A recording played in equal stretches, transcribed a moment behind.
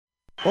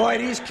Boy,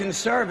 these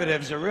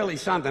conservatives are really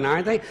something,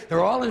 aren't they?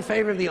 They're all in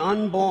favor of the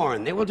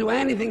unborn. They will do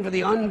anything for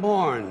the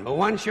unborn. But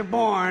once you're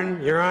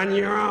born, you're on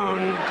your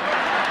own.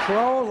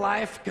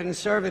 Pro-life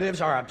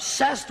conservatives are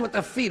obsessed with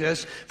the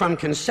fetus from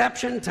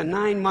conception to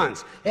 9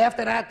 months.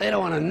 After that, they don't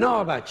want to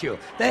know about you.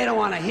 They don't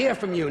want to hear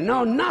from you.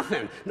 No,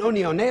 nothing. No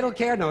neonatal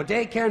care, no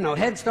daycare, no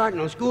Head Start,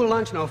 no school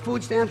lunch, no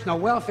food stamps, no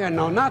welfare,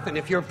 no nothing.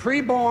 If you're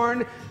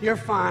pre-born, you're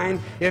fine.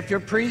 If you're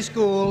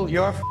preschool,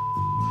 you're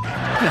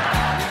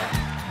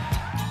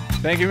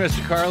Thank you,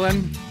 Mr.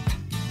 Carlin.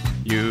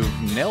 You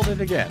nailed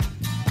it again.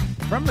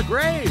 From the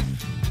grave.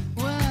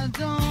 Well, I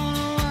don't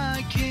know why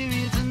I came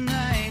here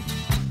tonight.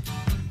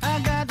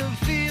 I got the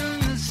feeling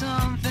that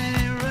something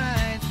ain't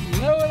right.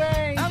 No, it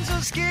ain't. I'm so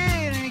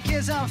scared in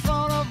case I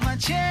fall off my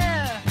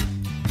chair.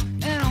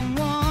 And I'm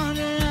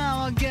wondering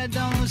how I'll get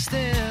down the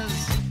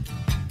stairs.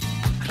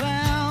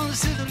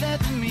 Clowns to the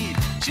left of me,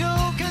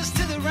 jokers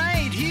to the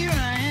right. Here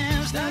I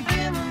am, stuck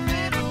in the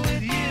middle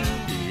with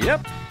you.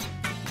 Yep.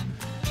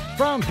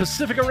 From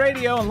Pacifica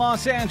Radio in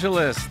Los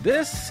Angeles,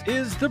 this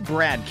is the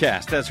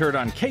BradCast, as heard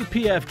on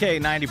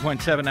KPFK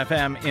 90.7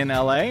 FM in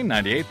LA,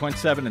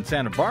 98.7 in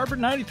Santa Barbara,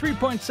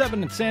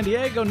 93.7 in San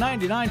Diego,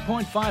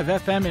 99.5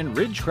 FM in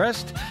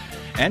Ridgecrest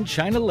and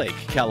China Lake,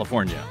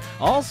 California.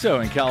 Also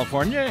in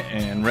California,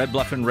 in Red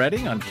Bluff and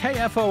Redding on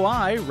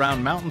KFOI,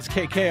 Round Mountains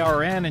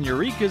KKRN, and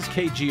Eureka's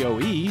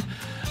KGOE.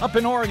 Up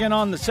in Oregon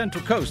on the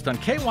Central Coast on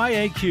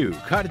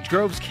KYAQ, Cottage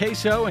Grove's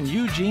KSO, and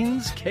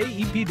Eugene's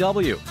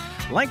KEPW.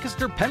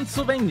 Lancaster,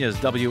 Pennsylvania's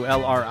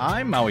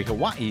WLRI, Maui,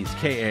 Hawaii's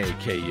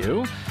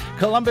KAKU,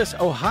 Columbus,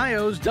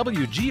 Ohio's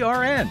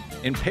WGRN,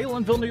 in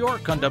Palinville, New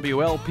York on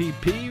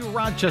WLPP,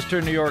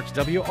 Rochester, New York's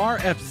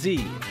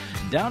WRFZ,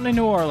 down in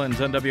New Orleans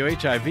on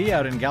WHIV,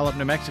 out in Gallup,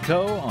 New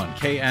Mexico on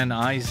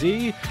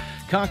KNIZ,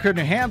 Concord,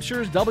 New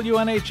Hampshire's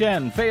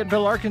WNHN,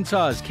 Fayetteville,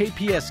 Arkansas's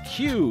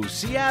KPSQ,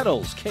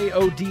 Seattle's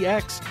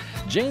KODX,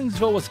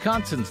 Janesville,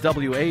 Wisconsin's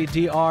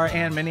WADR,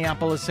 and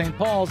Minneapolis, St.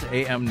 Paul's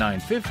AM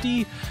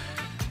 950.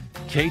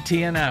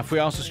 KTNF. We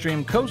also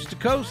stream coast to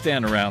coast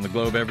and around the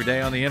globe every day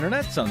on the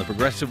internets on the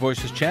Progressive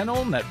Voices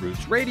channel,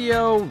 Netroots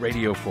Radio,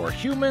 Radio for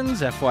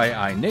Humans,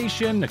 FYI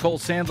Nation,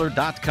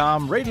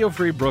 NicoleSandler.com, Radio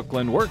Free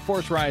Brooklyn,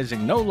 Workforce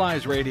Rising, No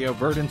Lies Radio,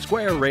 Verdant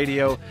Square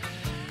Radio,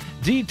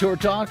 Detour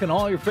Talk, and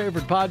all your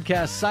favorite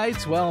podcast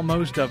sites. Well,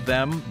 most of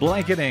them.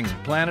 Blanketing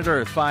Planet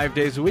Earth 5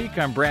 days a week.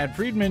 I'm Brad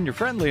Friedman, your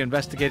friendly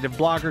investigative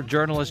blogger,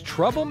 journalist,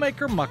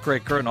 troublemaker,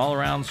 muckraker, and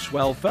all-around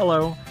swell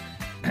fellow.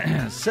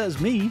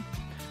 Says me.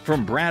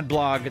 From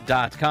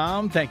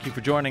BradBlog.com. Thank you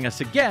for joining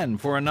us again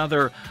for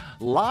another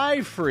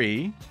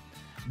lie-free,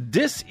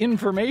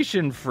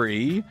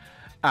 disinformation-free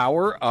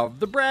hour of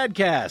the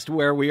BradCast,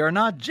 where we are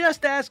not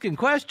just asking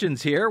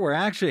questions here, we're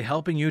actually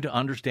helping you to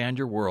understand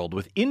your world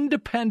with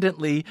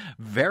independently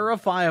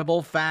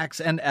verifiable facts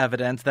and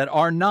evidence that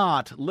are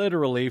not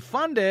literally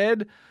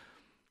funded,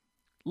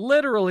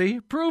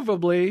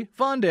 provably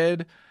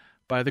funded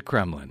by the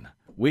Kremlin.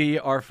 We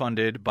are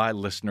funded by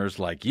listeners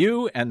like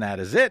you, and that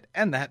is it,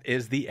 and that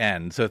is the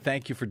end. So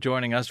thank you for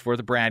joining us for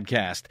the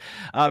BradCast.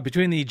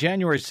 Between the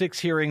January 6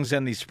 hearings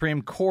and the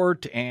Supreme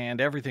Court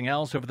and everything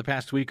else over the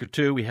past week or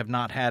two, we have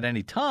not had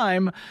any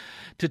time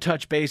to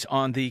touch base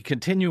on the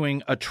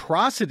continuing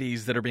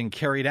atrocities that are being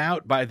carried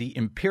out by the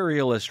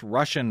imperialist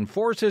Russian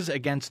forces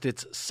against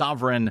its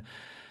sovereign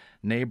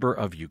neighbor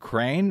of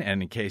Ukraine.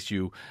 And in case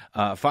you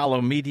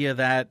follow media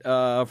that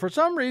for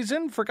some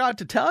reason forgot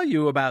to tell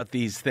you about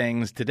these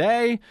things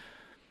today,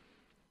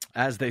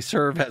 as they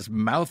serve as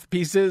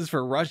mouthpieces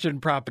for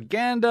Russian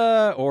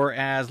propaganda, or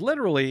as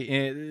literally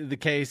in the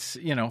case,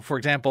 for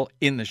example,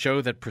 in the show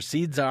that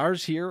precedes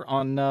ours here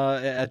on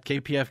at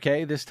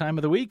KPFK this time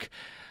of the week,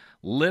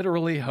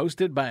 literally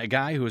hosted by a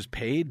guy who is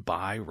paid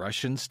by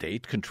Russian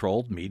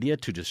state-controlled media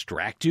to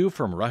distract you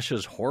from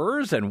Russia's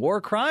horrors and war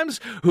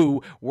crimes,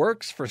 who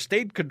works for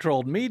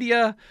state-controlled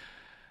media,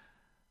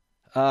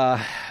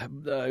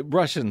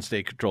 Russian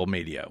state-controlled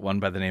media, one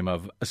by the name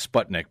of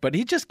Sputnik. But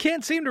he just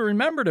can't seem to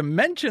remember to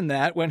mention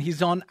that when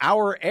he's on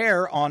our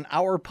air, on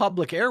our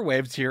public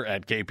airwaves here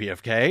at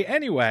KPFK.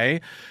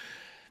 Anyway,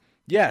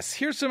 yes,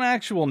 here's some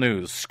actual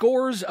news.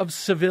 Scores of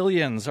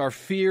civilians are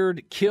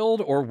feared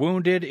killed or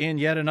wounded in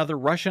yet another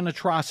Russian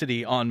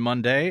atrocity on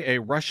Monday.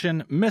 A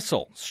Russian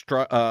missile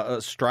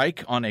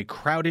strike on a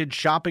crowded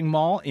shopping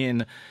mall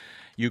in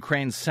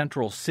Ukraine's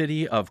central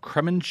city of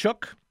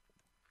Kremenchuk.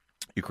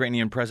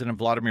 Ukrainian President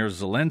Vladimir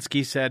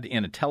Zelensky said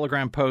in a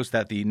Telegram post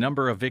that the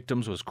number of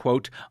victims was,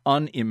 quote,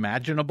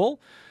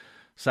 unimaginable,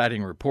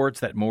 citing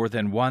reports that more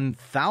than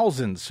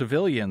 1,000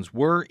 civilians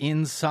were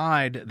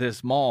inside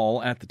this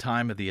mall at the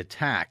time of the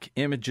attack.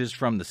 Images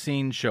from the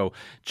scene show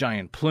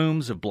giant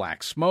plumes of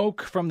black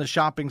smoke from the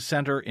shopping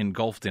center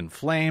engulfed in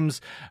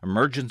flames,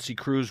 emergency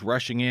crews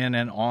rushing in,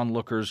 and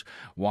onlookers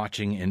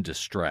watching in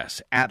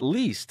distress. At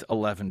least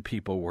 11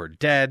 people were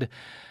dead.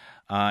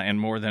 and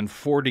more than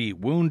 40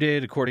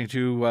 wounded, according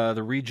to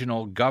the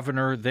regional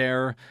governor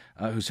there,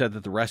 who said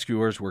that the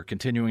rescuers were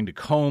continuing to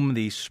comb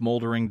the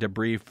smoldering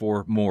debris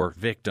for more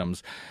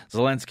victims.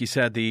 Zelensky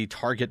said the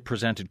target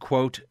presented,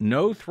 quote,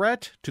 no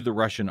threat to the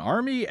Russian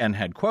army and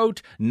had,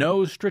 quote,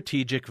 no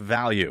strategic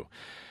value.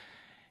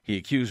 He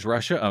accused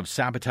Russia of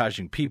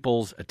sabotaging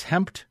people's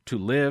attempt to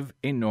live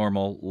a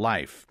normal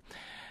life.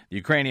 The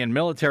Ukrainian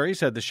military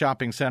said the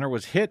shopping center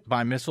was hit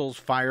by missiles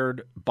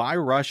fired by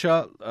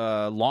Russian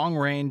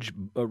long-range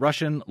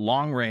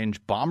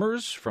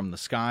bombers from the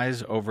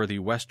skies over the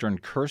western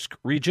Kursk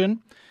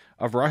region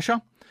of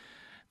Russia.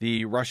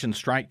 The Russian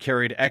strike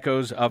carried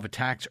echoes of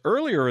attacks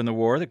earlier in the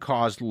war that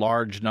caused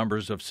large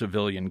numbers of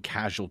civilian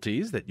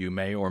casualties that you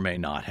may or may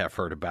not have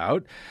heard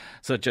about,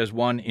 such as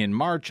one in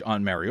March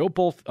on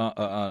Mariupol,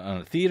 on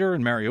a theater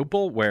in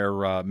Mariupol,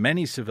 where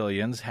many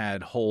civilians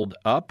had holed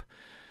up,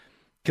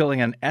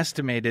 killing an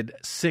estimated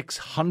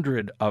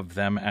 600 of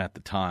them at the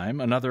time.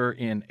 Another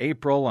in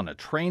April on a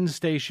train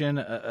station,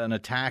 an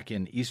attack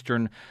in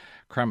eastern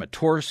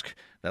Kramatorsk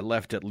that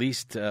left at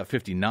least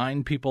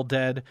 59 people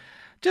dead.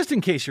 Just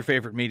in case your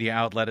favorite media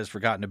outlet has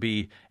forgotten to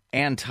be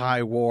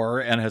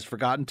anti-war and has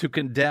forgotten to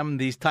condemn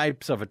these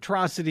types of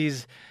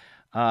atrocities,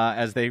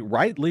 as they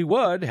rightly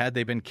would had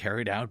they been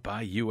carried out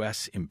by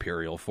U.S.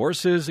 imperial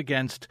forces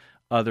against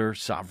other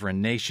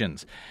sovereign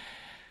nations.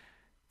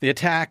 The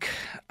attack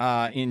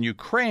in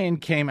Ukraine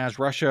came as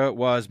Russia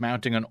was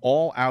mounting an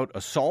all-out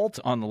assault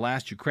on the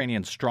last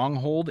Ukrainian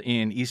stronghold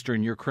in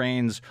eastern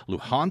Ukraine's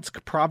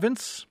Luhansk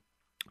province,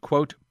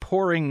 quote,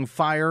 pouring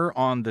fire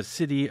on the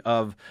city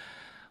of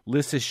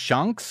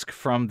Lysychansk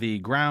from the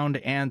ground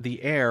and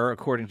the air,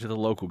 according to the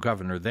local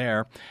governor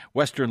there.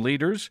 Western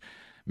leaders,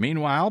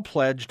 meanwhile,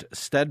 pledged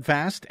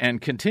steadfast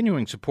and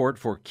continuing support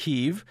for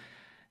Kyiv.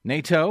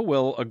 NATO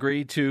will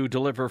agree to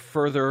deliver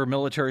further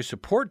military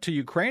support to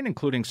Ukraine,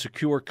 including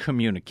secure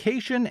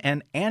communication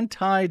and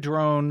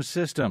anti-drone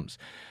systems,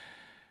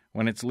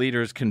 when its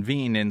leaders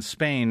convene in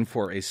Spain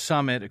for a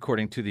summit,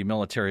 according to the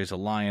military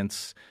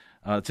alliance's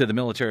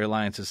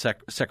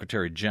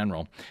Secretary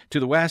General. To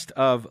the west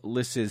of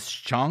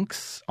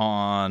Lysychansk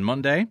on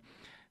Monday,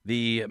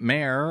 the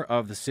mayor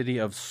of the city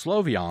of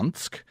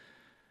Sloviansk,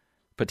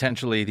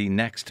 potentially the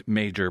next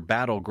major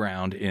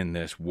battleground in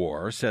this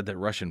war, said that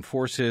Russian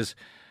forces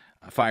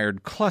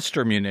fired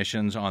cluster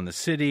munitions on the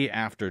city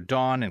after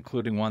dawn,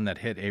 including one that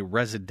hit a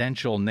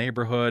residential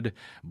neighborhood,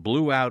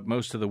 blew out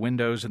most of the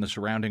windows in the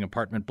surrounding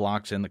apartment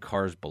blocks and the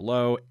cars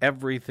below.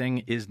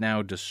 Everything is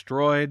now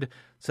destroyed,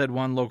 said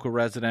one local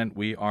resident.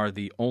 We are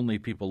the only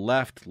people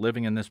left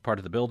living in this part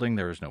of the building.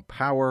 There is no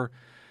power.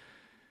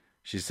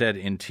 She said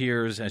in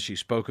tears as she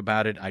spoke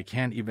about it, I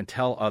can't even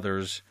tell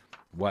others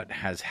what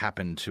has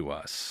happened to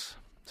us.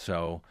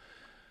 So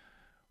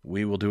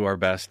we will do our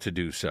best to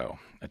do so.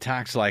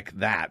 Attacks like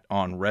that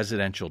on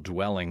residential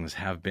dwellings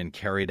have been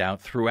carried out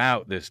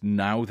throughout this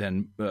more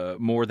than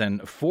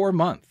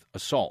 4-month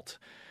assault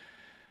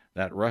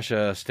that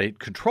Russia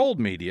state-controlled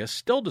media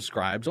still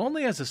describes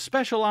only as a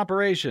special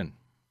operation,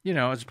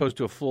 as opposed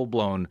to a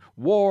full-blown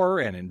war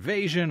and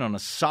invasion on a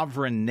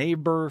sovereign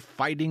neighbor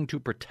fighting to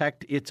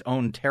protect its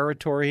own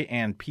territory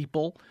and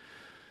people.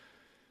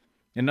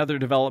 In other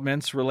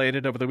developments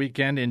related over the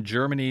weekend, in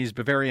Germany's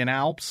Bavarian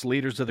Alps,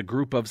 leaders of the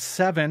group of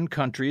 7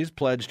 countries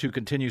pledged to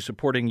continue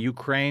supporting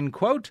Ukraine,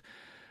 quote,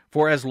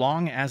 for as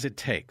long as it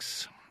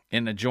takes.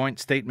 In a joint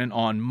statement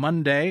on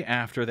Monday,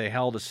 after they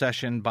held a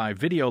session by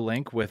video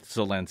link with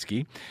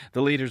Zelensky,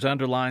 the leaders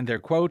underlined their,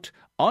 quote,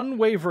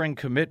 unwavering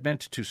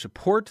commitment to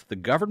support the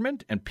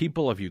government and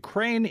people of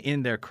Ukraine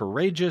in their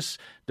courageous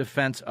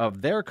defense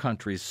of their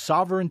country's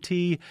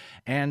sovereignty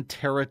and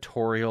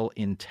territorial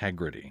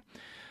integrity.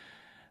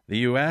 The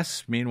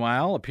U.S.,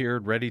 meanwhile,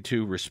 appeared ready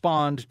to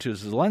respond to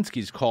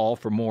Zelensky's call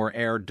for more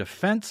air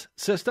defense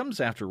systems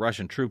after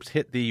Russian troops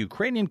hit the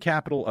Ukrainian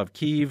capital of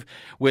Kyiv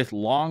with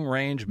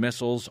long-range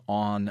missiles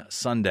on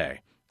Sunday.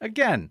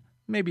 Again,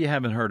 maybe you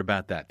haven't heard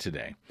about that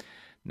today.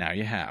 Now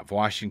you have.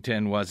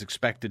 Washington was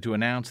expected to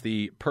announce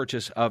the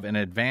purchase of an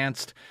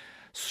advanced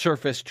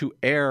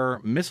surface-to-air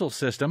missile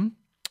system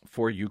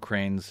for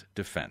Ukraine's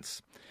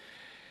defense.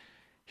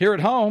 Here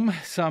at home,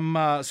 some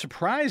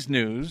surprise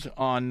news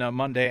on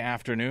Monday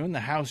afternoon.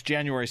 The House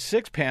January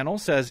 6 panel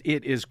says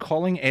it is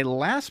calling a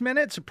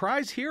last-minute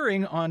surprise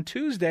hearing on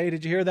Tuesday.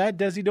 Did you hear that,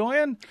 Desi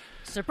Doyen?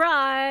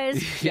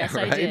 Surprise! Yes,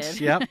 right. I did.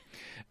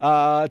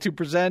 Yep. To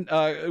present,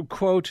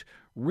 quote,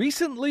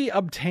 recently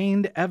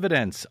obtained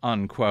evidence,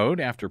 unquote,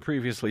 after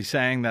previously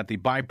saying that the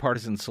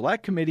bipartisan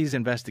select committees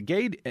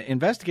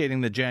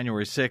investigating the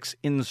January 6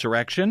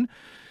 insurrection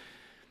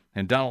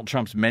and Donald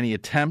Trump's many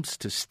attempts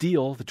to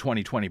steal the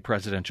 2020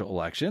 presidential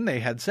election, they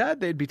had said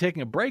they'd be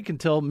taking a break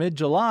until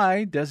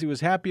mid-July. Desi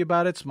was happy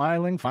about it,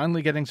 smiling,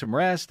 finally getting some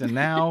rest, and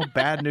now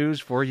bad news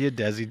for you,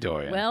 Desi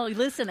Doyen. Well,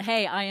 listen,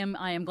 hey, I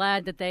am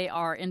glad that they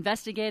are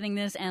investigating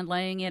this and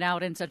laying it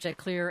out in such a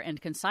clear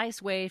and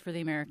concise way for the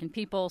American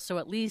people, so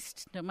at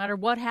least no matter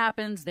what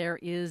happens, there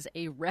is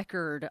a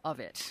record of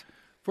it.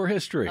 For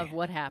history. Of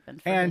what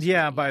happened. And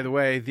by the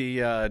way,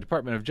 the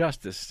Department of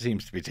Justice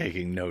seems to be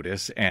taking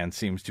notice and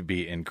seems to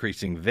be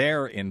increasing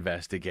their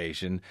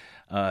investigation.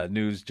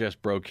 News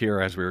just broke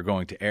here as we were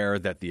going to air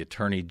that the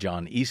attorney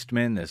John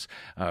Eastman, this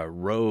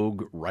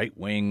rogue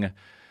right-wing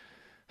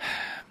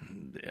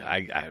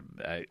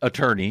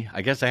attorney,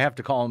 I guess I have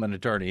to call him an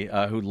attorney,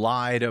 who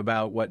lied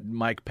about what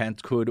Mike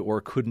Pence could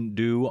or couldn't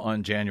do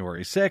on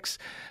January 6th.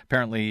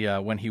 Apparently,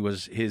 when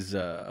his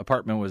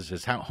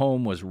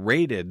home was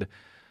raided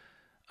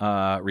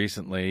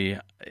recently,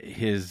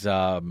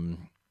 the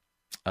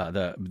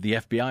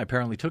FBI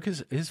apparently took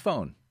his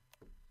phone,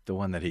 the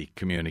one that he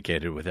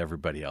communicated with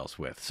everybody else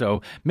with.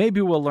 So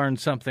maybe we'll learn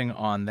something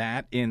on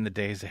that in the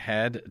days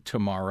ahead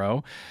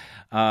tomorrow.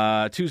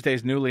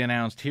 Tuesday's newly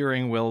announced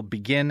hearing will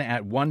begin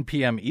at 1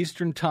 p.m.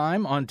 Eastern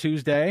Time on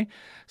Tuesday,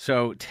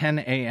 so 10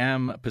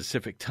 a.m.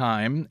 Pacific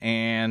Time.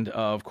 And,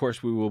 of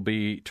course, we will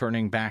be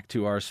turning back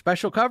to our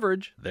special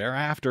coverage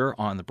thereafter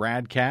on the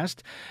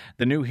BradCast.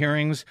 The new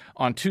hearings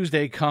on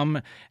Tuesday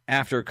come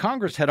after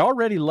Congress had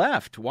already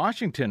left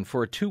Washington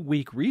for a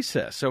 2-week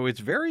recess. So it's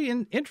very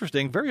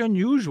interesting, very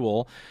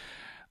unusual.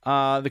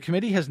 The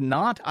committee has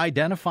not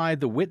identified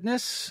the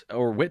witness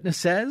or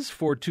witnesses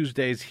for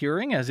Tuesday's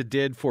hearing as it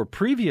did for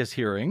previous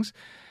hearings.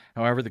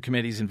 However, the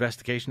committee's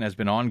investigation has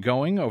been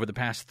ongoing over the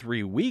past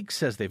 3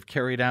 weeks as they've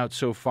carried out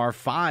so far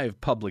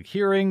 5 public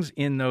hearings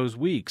in those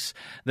weeks.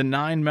 The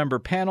 9-member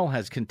panel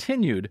has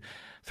continued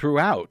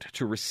throughout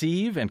to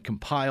receive and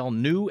compile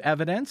new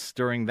evidence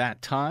during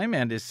that time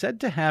and is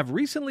said to have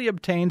recently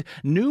obtained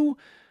new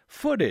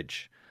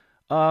footage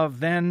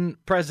of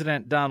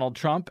then-President Donald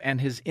Trump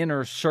and his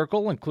inner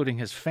circle, including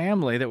his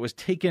family, that was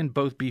taken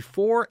both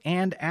before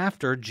and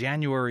after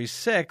January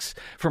 6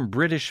 from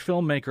British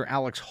filmmaker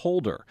Alex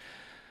Holder.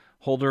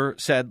 Holder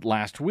said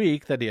last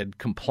week that he had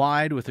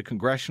complied with a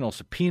congressional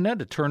subpoena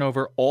to turn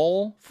over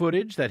all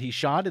footage that he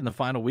shot in the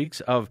final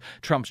weeks of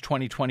Trump's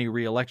 2020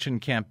 re-election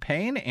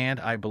campaign, and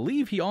I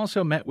believe he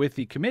also met with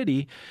the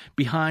committee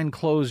behind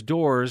closed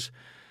doors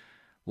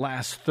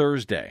last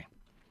Thursday.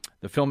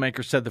 The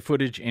filmmaker said the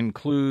footage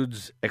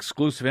includes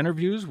exclusive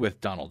interviews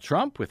with Donald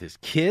Trump, with his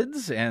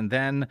kids, and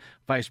then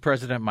Vice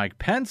President Mike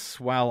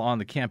Pence while on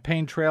the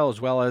campaign trail, as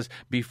well as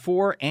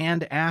before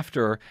and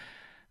after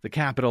the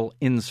Capitol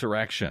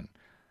insurrection.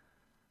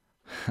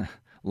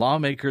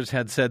 Lawmakers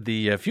had said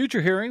the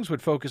future hearings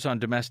would focus on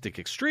domestic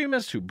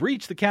extremists who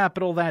breached the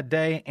Capitol that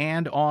day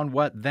and on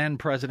what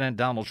then-President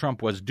Donald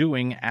Trump was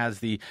doing as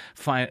the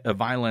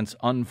violence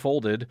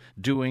unfolded,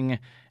 doing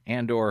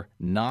and or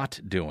not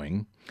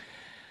doing.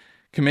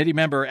 Committee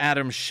member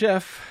Adam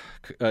Schiff,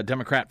 a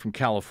Democrat from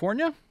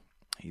California,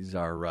 he's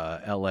our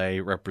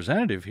L.A.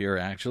 representative here,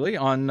 actually,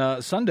 on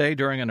Sunday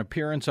during an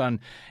appearance on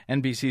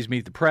NBC's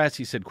Meet the Press,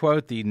 he said,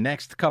 quote, "The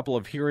next couple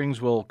of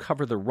hearings will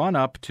cover the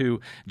run-up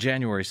to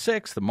January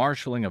 6th, the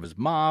marshaling of his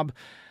mob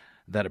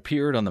that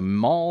appeared on the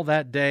Mall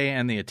that day,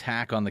 and the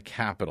attack on the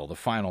Capitol. The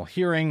final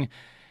hearing,"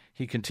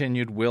 he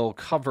continued, "will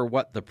cover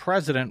what the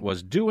president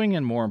was doing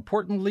and, more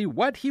importantly,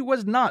 what he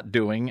was not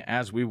doing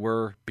as we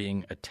were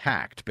being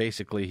attacked."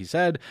 Basically, he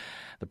said,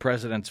 the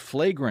president's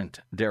flagrant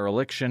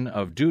dereliction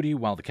of duty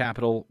while the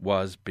Capitol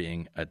was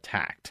being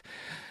attacked.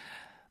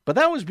 But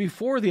that was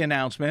before the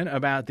announcement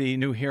about the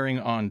new hearing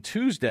on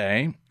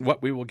Tuesday.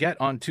 What we will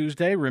get on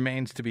Tuesday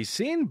remains to be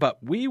seen,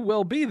 but we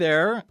will be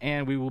there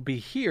and we will be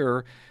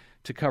here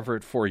to cover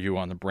it for you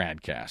on the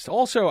BradCast.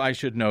 Also, I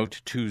should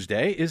note,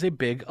 Tuesday is a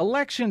big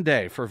election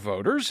day for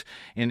voters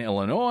in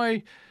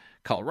Illinois,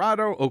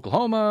 Colorado,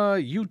 Oklahoma,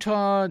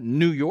 Utah.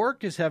 New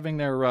York is having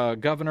their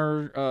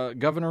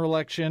governor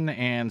election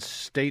and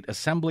state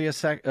assembly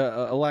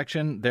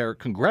election. Their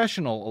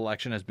congressional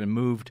election has been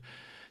moved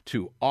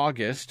to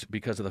August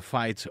because of the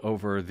fights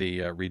over the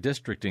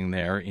redistricting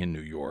there in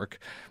New York.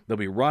 There'll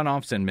be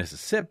runoffs in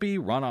Mississippi,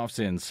 runoffs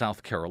in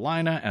South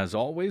Carolina. As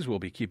always, we'll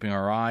be keeping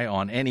our eye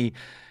on any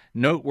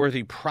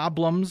noteworthy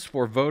problems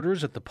for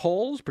voters at the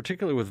polls,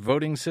 particularly with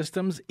voting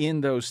systems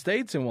in those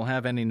states, and we'll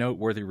have any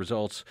noteworthy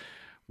results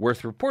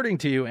worth reporting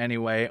to you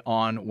anyway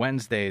on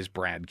Wednesday's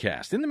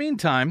BradCast. In the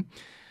meantime,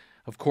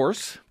 of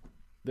course,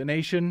 the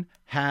nation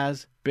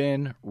has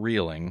been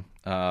reeling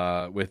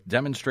with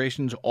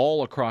demonstrations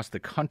all across the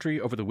country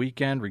over the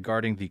weekend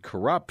regarding the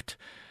corrupt,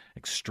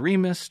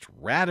 extremist,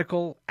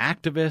 radical,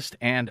 activist,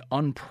 and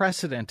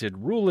unprecedented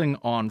ruling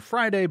on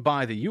Friday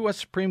by the U.S.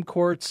 Supreme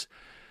Court's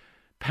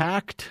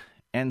packed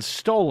and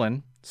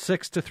stolen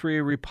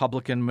 6-3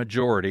 Republican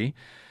majority,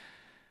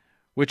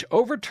 which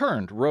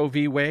overturned Roe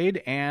v.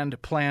 Wade and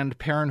Planned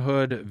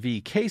Parenthood v.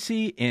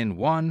 Casey in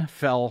one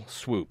fell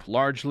swoop.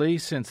 Largely,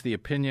 since the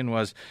opinion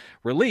was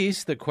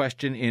released, the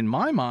question in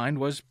my mind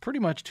was pretty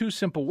much 2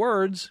 simple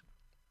words.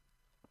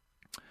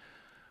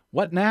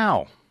 What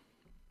now?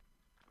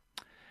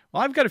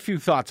 Well, I've got a few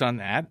thoughts on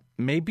that.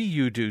 Maybe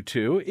you do,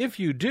 too. If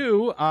you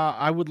do,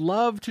 I would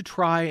love to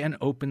try and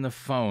open the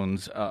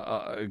phones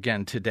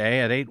again today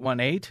at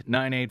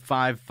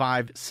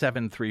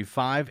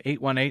 818-985-5735,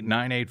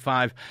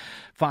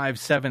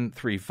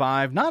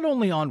 818-985-5735, not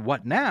only on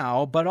what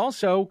now, but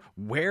also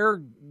where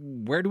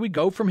do we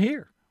go from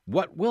here?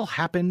 what will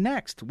happen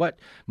next, what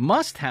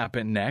must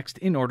happen next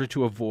in order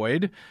to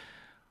avoid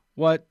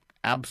what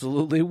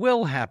absolutely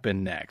will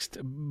happen next.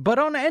 But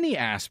on any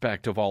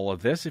aspect of all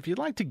of this, if you'd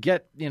like to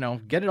get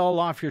it all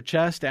off your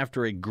chest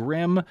after a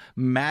grim,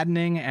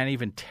 maddening, and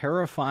even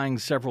terrifying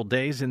several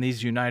days in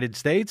these United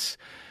States,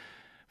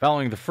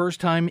 following the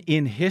first time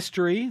in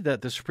history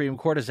that the Supreme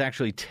Court has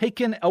actually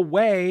taken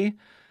away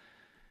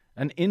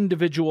an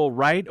individual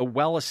right, a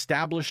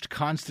well-established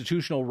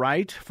constitutional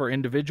right for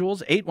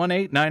individuals.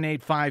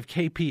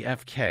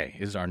 818-985-KPFK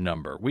is our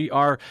number. We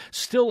are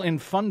still in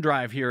fund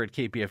drive here at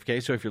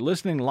KPFK, so if you're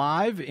listening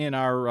live in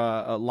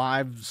our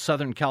live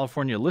Southern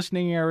California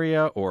listening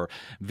area or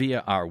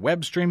via our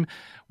web stream,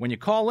 when you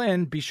call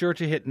in, be sure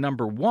to hit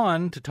number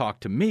 1 to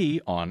talk to me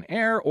on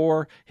air,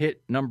 or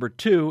hit number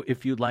 2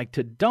 if you'd like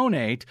to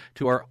donate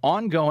to our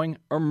ongoing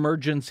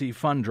emergency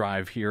fund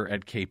drive here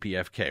at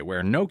KPFK,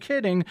 where, no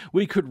kidding,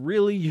 we could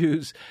really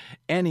use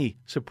any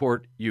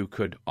support you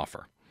could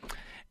offer.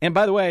 And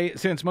by the way,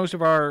 since most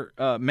of our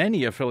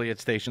many affiliate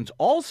stations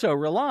also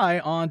rely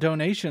on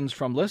donations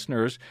from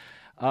listeners,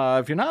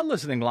 if you're not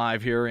listening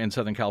live here in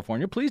Southern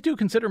California, please do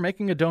consider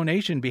making a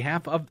donation on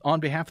behalf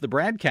of the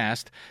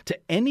BradCast to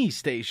any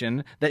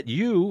station that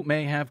you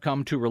may have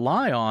come to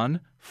rely on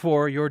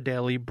for your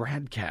daily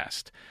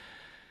BradCast.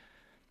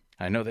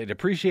 I know they'd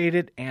appreciate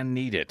it and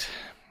need it.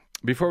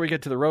 Before we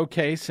get to the Roe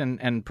case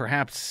and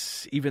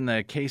perhaps even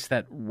the case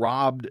that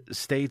robbed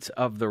states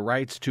of the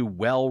rights to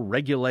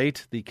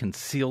well-regulate the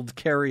concealed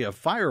carry of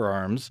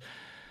firearms,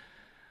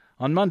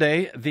 on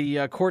Monday,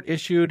 the court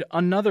issued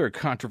another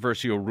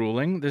controversial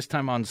ruling, this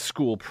time on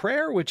school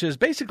prayer, which is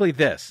basically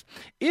this.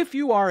 If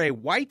you are a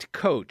white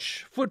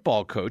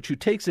football coach, who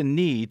takes a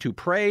knee to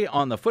pray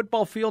on the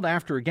football field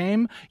after a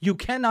game, you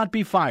cannot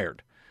be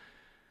fired.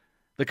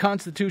 The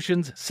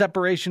Constitution's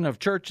separation of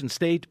church and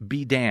state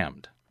be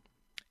damned.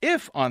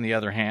 If, on the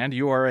other hand,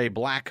 you are a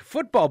black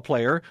football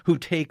player who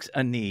takes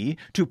a knee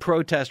to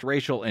protest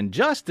racial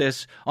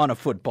injustice on a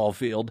football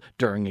field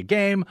during a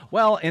game,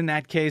 well, in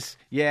that case,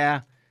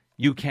 yeah,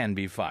 you can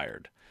be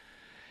fired.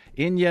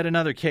 In yet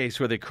another case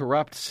where the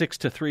corrupt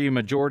 6-3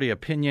 majority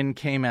opinion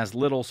came as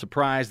little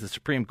surprise, the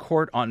Supreme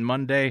Court on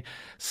Monday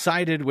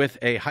sided with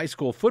a high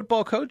school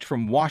football coach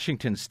from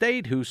Washington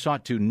State who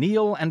sought to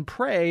kneel and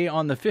pray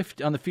on the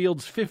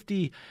field's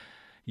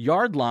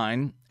 50-yard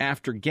line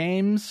after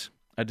games,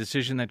 a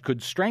decision that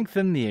could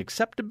strengthen the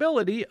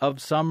acceptability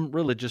of some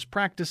religious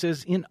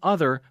practices in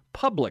other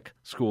public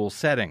school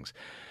settings.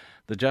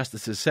 The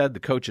justices said the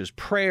coach's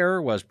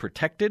prayer was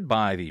protected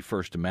by the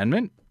First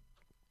Amendment.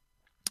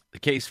 The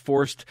case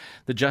forced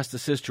the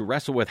justices to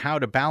wrestle with how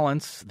to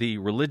balance the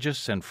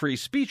religious and free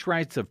speech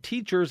rights of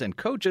teachers and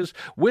coaches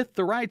with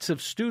the rights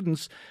of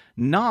students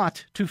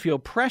not to feel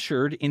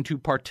pressured into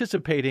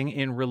participating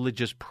in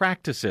religious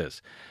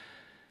practices.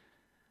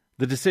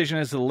 The decision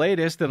is the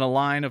latest in a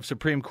line of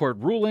Supreme Court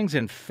rulings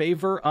in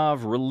favor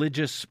of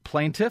religious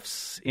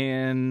plaintiffs.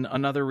 In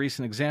another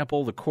recent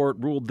example, the court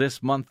ruled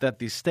this month that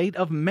the state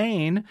of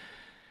Maine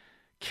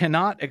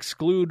cannot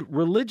exclude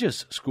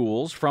religious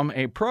schools from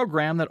a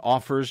program that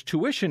offers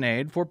tuition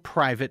aid for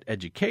private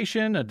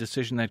education, a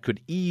decision that could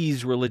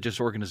ease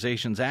religious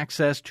organizations'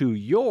 access to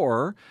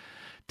your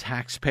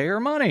taxpayer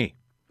money.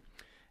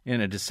 In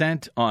a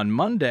dissent on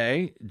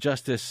Monday,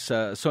 Justice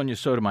Sonia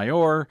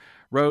Sotomayor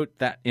wrote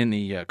that in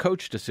the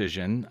coach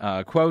decision,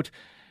 quote,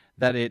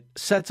 that it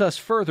sets us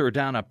further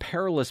down a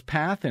perilous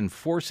path in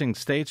forcing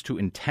states to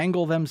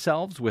entangle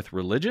themselves with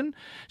religion.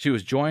 She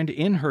was joined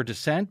in her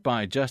dissent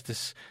by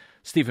Justice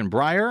Stephen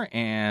Breyer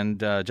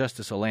and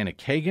Justice Elena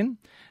Kagan,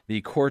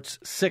 the court's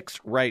 6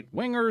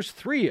 right-wingers,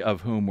 3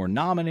 of whom were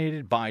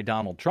nominated by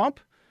Donald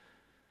Trump,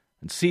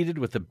 and seated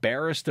with the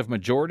barest of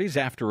majorities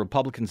after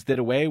Republicans did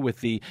away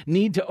with the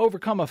need to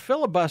overcome a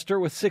filibuster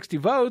with 60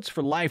 votes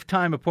for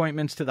lifetime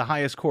appointments to the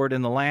highest court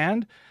in the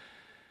land.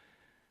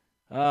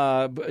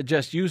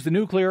 Just use the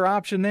nuclear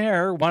option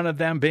there, one of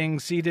them being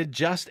seated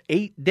just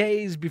 8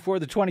 days before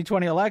the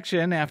 2020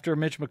 election after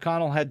Mitch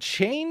McConnell had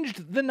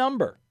changed the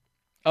number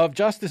of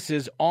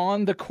justices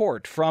on the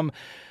court from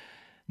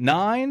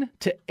 9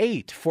 to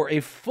 8 for a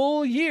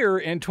full year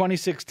in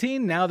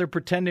 2016. Now they're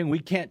pretending we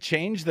can't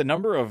change the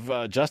number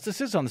of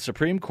justices on the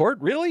Supreme Court.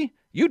 Really?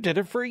 You did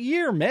it for a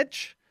year,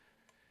 Mitch.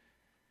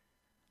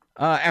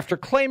 After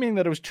claiming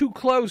that it was too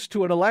close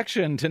to an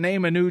election to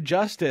name a new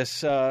justice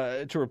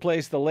to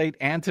replace the late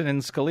Antonin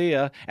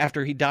Scalia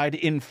after he died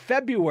in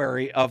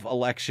February of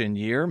election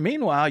year.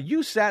 Meanwhile,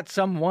 you sat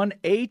someone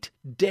 8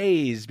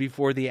 days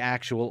before the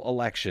actual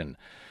election,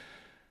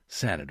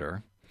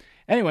 Senator.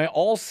 Anyway,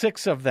 all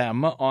 6 of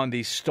them on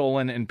the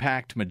stolen and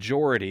packed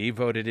majority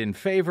voted in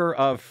favor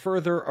of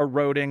further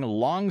eroding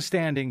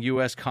longstanding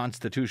U.S.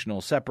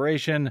 constitutional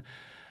separation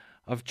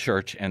of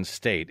church and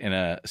state. In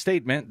a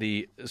statement,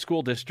 the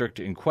school district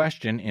in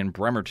question in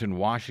Bremerton,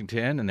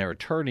 Washington, and their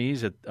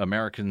attorneys at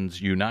Americans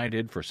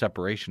United for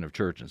Separation of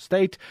Church and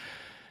State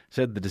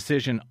said the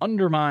decision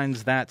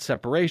undermines that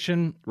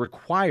separation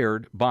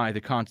required by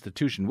the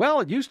Constitution.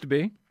 Well, it used to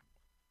be.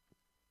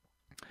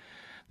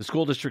 The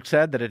school district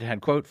said that it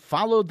had, quote,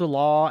 followed the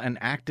law and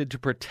acted to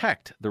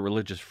protect the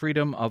religious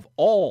freedom of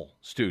all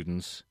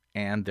students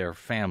and their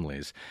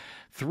families.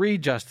 3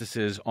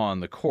 justices on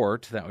the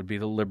court, that would be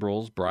the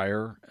liberals,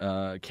 Breyer,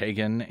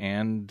 Kagan,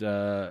 and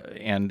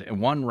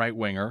one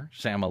right-winger,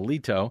 Sam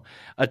Alito,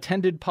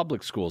 attended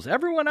public schools.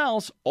 Everyone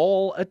else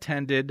all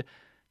attended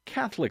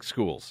Catholic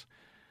schools.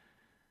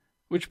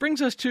 Which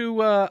brings us to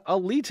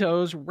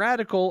Alito's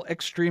radical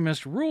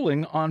extremist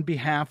ruling on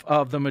behalf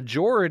of the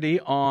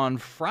majority on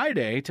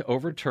Friday to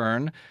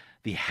overturn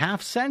the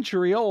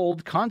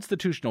half-century-old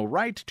constitutional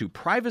right to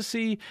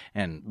privacy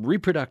and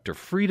reproductive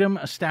freedom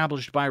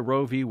established by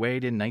Roe v.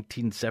 Wade in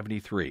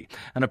 1973,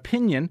 an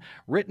opinion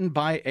written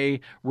by a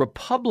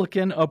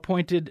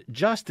Republican-appointed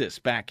justice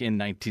back in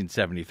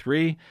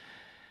 1973.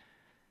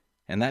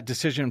 And that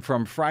decision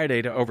from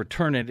Friday to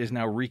overturn it is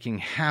now wreaking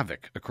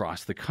havoc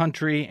across the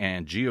country,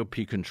 and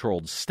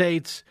GOP-controlled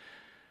states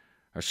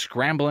are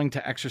scrambling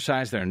to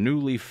exercise their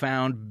newly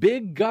found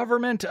big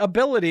government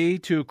ability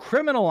to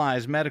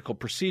criminalize medical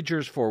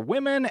procedures for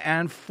women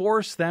and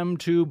force them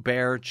to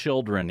bear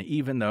children,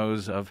 even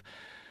those of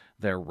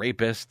their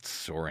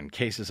rapists or in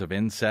cases of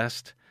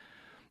incest.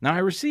 Now, I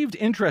received,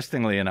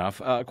 interestingly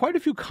enough, quite a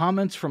few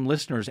comments from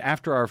listeners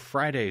after our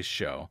Friday's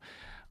show.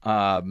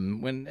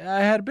 When I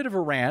had a bit of a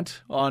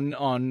rant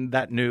on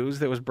that news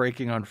that was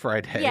breaking on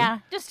Friday. Yeah,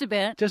 just a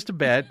bit.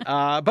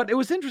 But it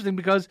was interesting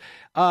because,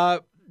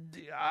 it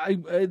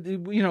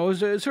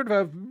was a sort of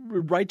a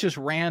righteous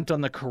rant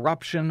on the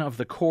corruption of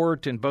the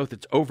court and both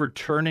its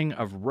overturning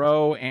of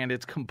Roe and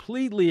its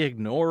completely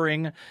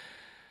ignoring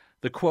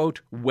the, quote,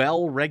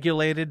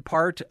 well-regulated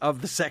part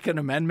of the Second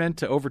Amendment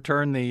to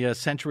overturn the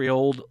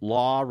century-old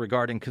law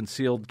regarding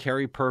concealed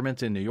carry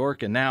permits in New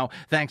York. And now,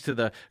 thanks to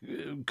the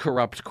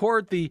corrupt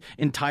court, the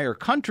entire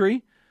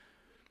country,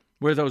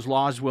 where those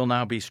laws will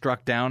now be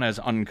struck down as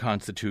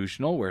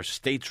unconstitutional, where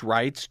states'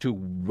 rights to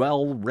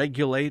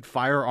well-regulate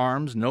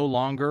firearms no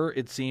longer,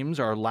 it seems,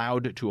 are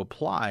allowed to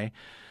apply.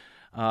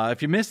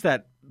 If you missed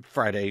that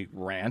Friday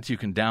rant, you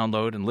can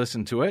download and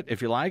listen to it,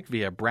 if you like,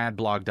 via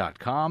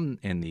bradblog.com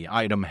in the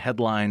item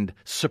headlined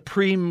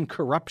Supreme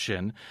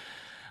Corruption.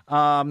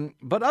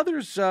 But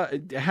others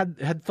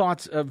had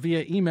thoughts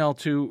via email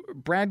to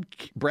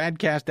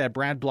BradCast at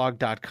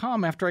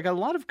bradblog.com after I got a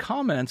lot of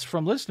comments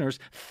from listeners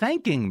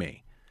thanking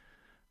me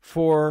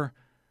for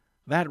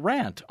that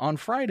rant on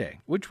Friday,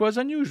 which was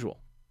unusual.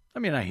 I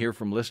mean, I hear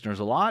from listeners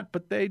a lot,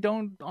 but they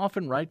don't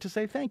often write to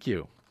say thank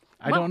you.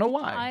 I don't know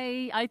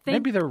why. I think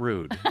maybe they're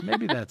rude.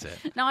 Maybe that's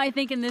it. No, I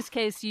think in this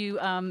case you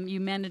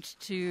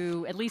managed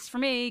to, at least for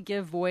me,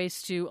 give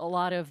voice to a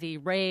lot of the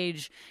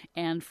rage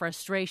and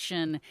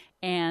frustration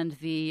and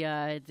the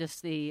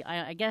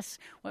I guess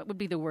what would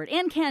be the word,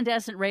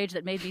 incandescent rage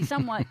that made me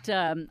somewhat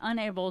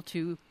unable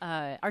to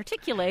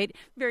articulate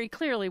very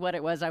clearly what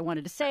it was I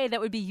wanted to say that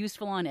would be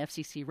useful on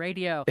FCC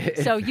radio.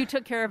 So you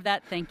took care of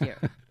that. Thank you.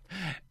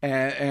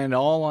 And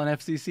all on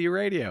FCC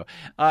radio.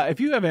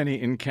 If you have any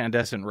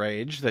incandescent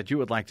rage that you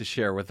would like to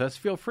share with us,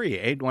 feel free.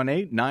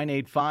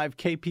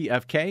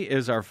 818-985-KPFK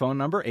is our phone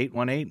number,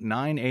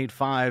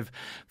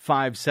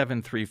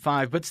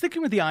 818-985-5735. But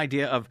sticking with the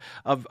idea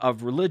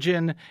of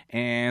religion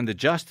and the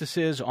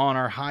justices on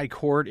our high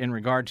court in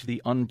regard to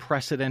the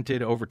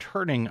unprecedented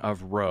overturning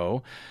of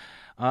Roe,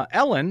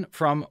 Ellen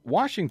from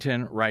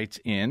Washington writes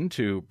in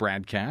to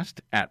BradCast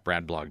at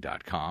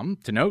bradblog.com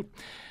to note,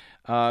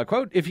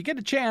 quote, if you get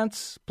a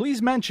chance,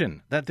 please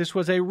mention that this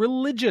was a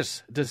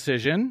religious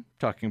decision,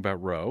 talking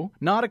about Roe,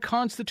 not a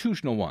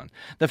constitutional one.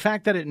 The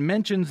fact that it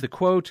mentions the,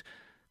 quote,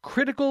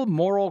 critical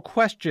moral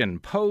question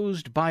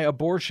posed by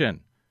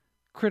abortion,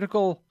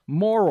 critical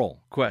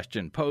moral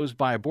question posed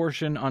by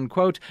abortion,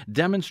 unquote,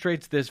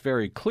 demonstrates this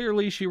very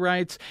clearly, she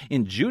writes.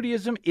 In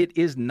Judaism, it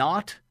is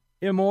not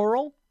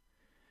immoral.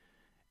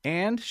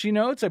 And she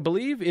notes, I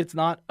believe, it's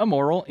not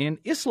immoral in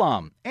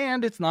Islam,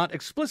 and it's not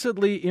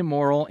explicitly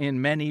immoral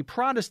in many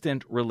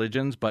Protestant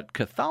religions, but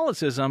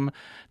Catholicism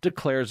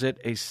declares it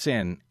a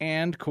sin.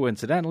 And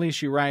coincidentally,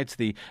 she writes,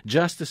 the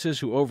justices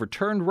who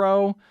overturned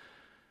Roe,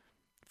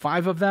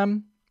 5 of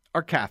them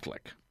are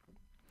Catholic.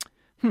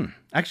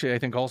 Actually, I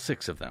think all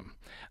 6 of them.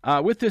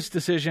 With this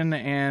decision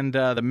and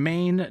the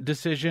main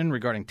decision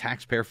regarding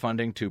taxpayer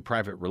funding to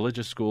private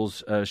religious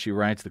schools, she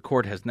writes, the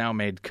court has now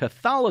made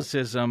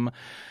Catholicism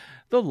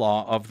the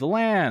law of the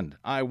land.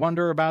 I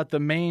wonder about the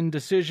main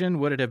decision.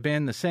 Would it have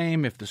been the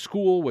same if the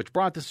school which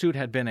brought the suit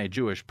had been a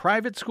Jewish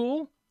private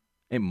school?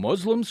 A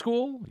Muslim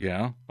school?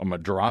 Yeah, a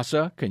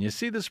madrasa. Can you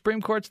see the Supreme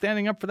Court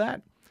standing up for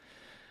that?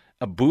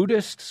 A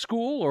Buddhist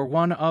school or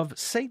one of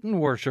Satan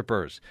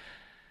worshippers?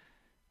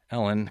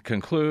 Ellen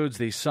concludes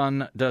the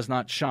sun does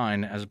not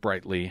shine as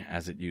brightly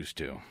as it used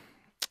to.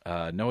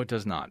 No, it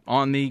does not.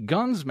 On the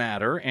guns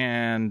matter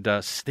and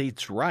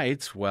states'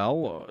 rights,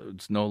 well,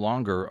 it's no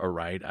longer a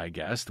right, I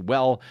guess.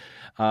 Well,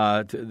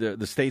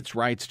 the states'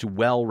 rights to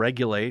well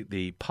regulate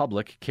the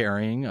public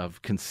carrying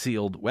of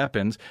concealed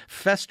weapons.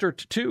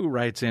 Festert, too,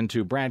 writes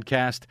into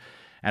BradCast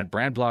at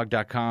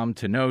bradblog.com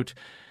to note,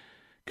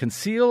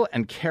 Conceal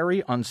and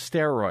carry on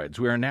steroids.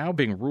 We are now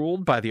being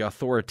ruled by the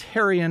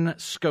authoritarian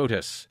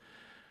SCOTUS.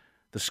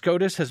 The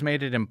SCOTUS has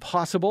made it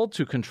impossible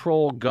to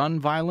control gun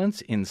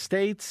violence in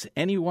states.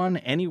 Anyone,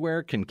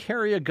 anywhere can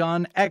carry a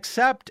gun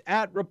except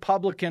at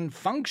Republican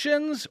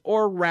functions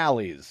or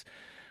rallies.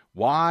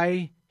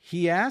 Why,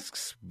 he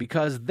asks?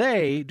 Because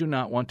they do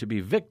not want to be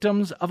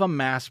victims of a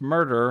mass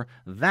murder.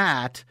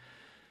 That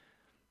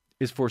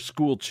is for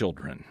school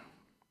children.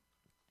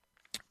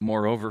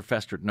 Moreover,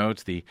 Festert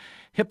notes the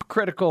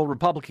hypocritical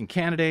Republican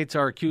candidates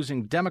are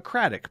accusing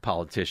Democratic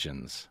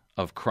politicians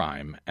of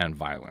crime and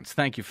violence.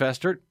 Thank you,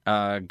 Festert.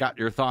 Got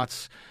your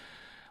thoughts?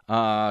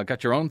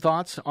 Got your own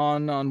thoughts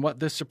on what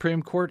this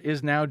Supreme Court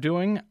is now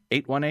doing?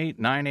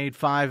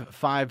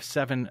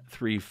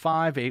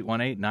 818-985-5735,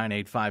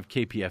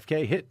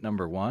 818-985-KPFK, hit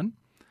number 1.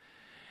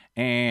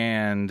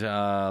 And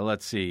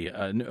let's see,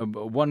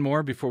 one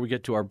more before we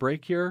get to our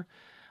break here.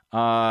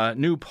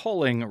 New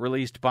polling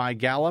released by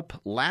Gallup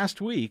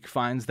last week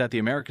finds that the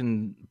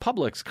American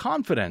public's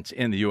confidence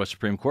in the U.S.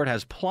 Supreme Court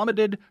has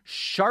plummeted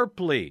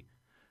sharply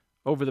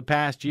over the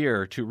past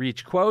year to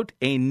reach, quote,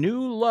 a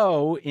new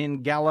low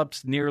in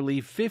Gallup's nearly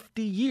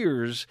 50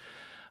 years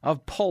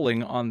of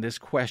polling on this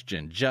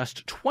question.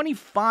 Just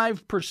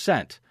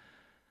 25%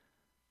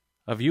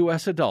 of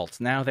U.S. adults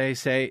now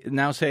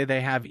say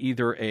they have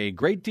either a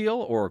great deal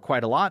or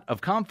quite a lot of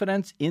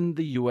confidence in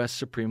the U.S.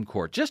 Supreme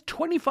Court. Just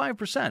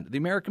 25% of the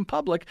American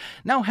public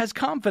now has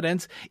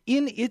confidence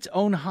in its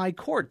own high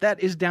court. That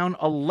is down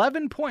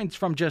 11 points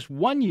from just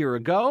 1 year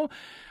ago,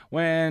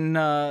 when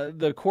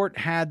the court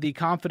had the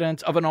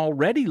confidence of an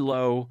already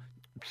low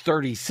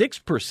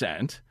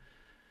 36%.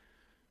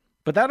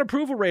 But that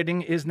approval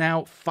rating is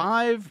now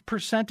 5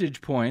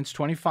 percentage points,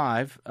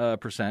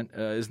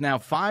 25%, is now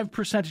 5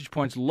 percentage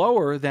points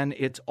lower than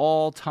its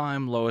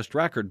all-time lowest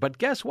record. But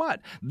guess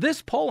what?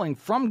 This polling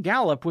from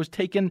Gallup was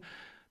taken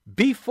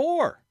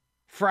before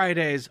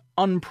Friday's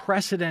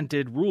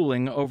unprecedented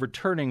ruling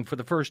overturning for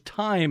the first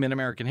time in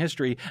American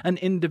history an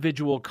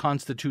individual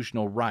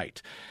constitutional right.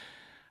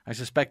 I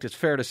suspect it's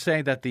fair to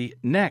say that the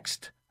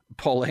next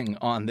polling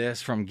on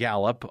this from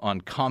Gallup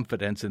on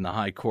confidence in the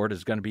high court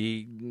is going to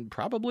be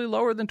probably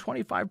lower than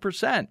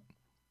 25%.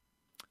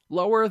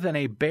 Lower than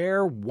a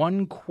bare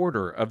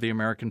 1/4 of the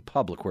American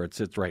public where it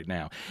sits right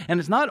now.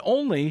 And it's not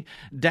only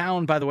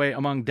down, by the way,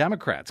 among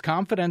Democrats.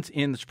 Confidence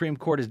in the Supreme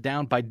Court is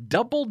down by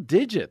double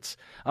digits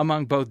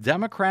among both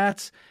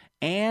Democrats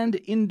and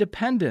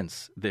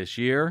independents this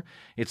year.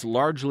 It's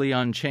largely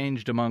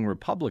unchanged among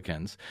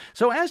Republicans.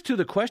 So as to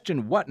the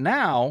question, what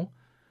now,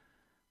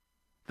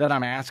 that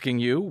I'm asking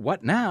you,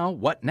 what now,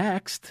 what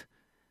next?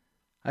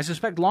 I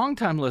suspect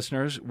longtime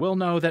listeners will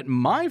know that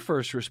my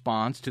first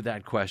response to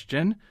that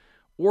question,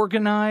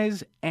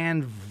 organize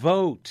and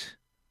vote.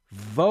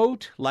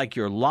 Vote like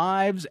your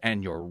lives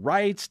and your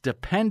rights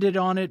depended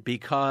on it,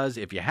 because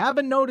if you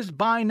haven't noticed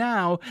by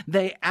now,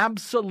 they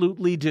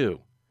absolutely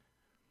do.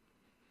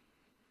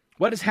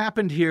 What has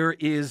happened here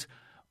is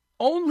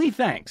only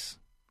thanks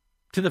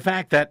to the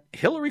fact that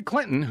Hillary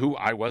Clinton, who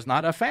I was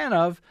not a fan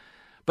of,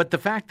 but the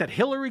fact that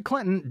Hillary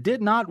Clinton did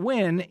not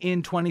win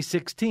in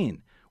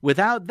 2016.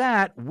 Without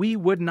that, we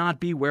would not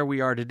be where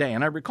we are today.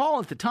 And I recall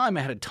at the time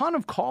I had a ton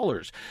of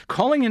callers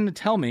calling in to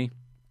tell me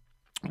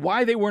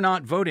why they were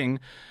not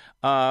voting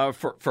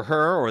for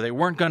her, or they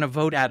weren't going to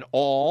vote at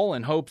all,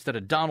 in hopes that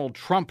a Donald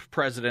Trump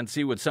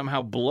presidency would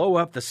somehow blow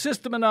up the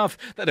system enough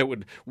that it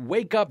would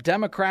wake up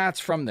Democrats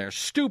from their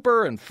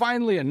stupor and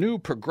finally a new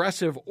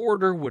progressive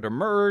order would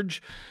emerge.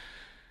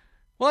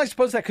 Well, I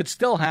suppose that could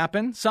still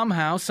happen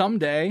somehow,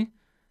 someday,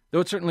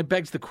 though it certainly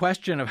begs the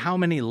question of how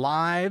many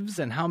lives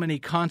and how many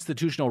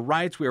constitutional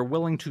rights we are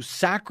willing to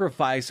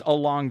sacrifice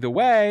along the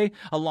way,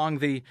 along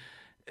the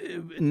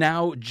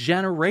now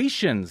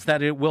generations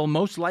that it will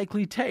most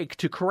likely take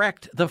to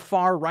correct the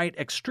far-right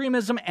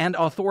extremism and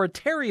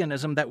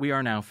authoritarianism that we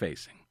are now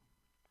facing.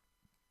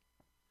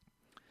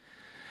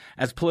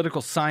 As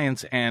political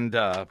science and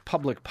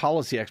public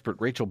policy expert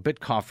Rachel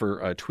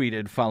Bittkoffer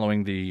tweeted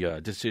following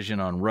the decision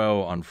on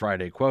Roe on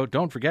Friday, quote,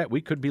 "Don't forget,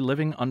 we could be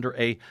living under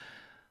a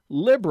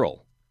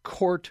liberal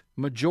court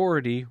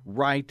majority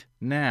right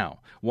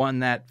now, one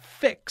that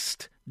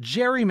fixed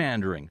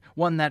gerrymandering,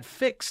 one that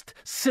fixed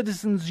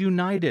Citizens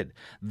United.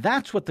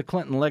 That's what the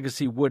Clinton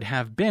legacy would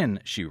have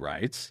been," she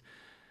writes.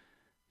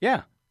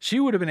 Yeah, she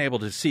would have been able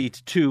to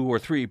seat 2 or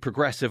 3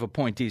 progressive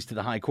appointees to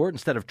the high court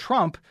instead of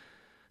Trump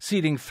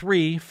seating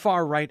 3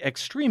 far-right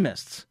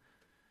extremists.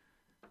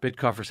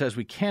 Bittkoffer says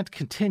we can't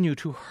continue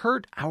to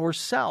hurt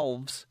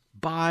ourselves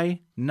by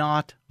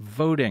not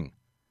voting.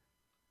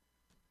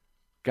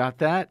 Got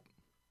that?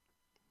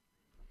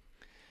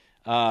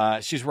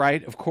 She's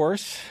right, of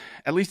course,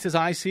 at least as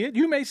I see it.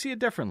 You may see it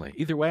differently.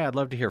 Either way, I'd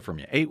love to hear from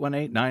you.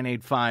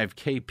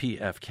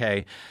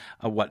 818-985-KPFK.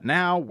 What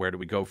now? Where do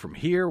we go from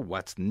here?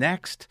 What's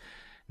next?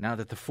 Now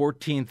that the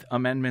 14th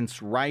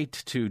Amendment's right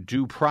to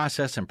due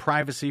process and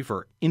privacy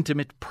for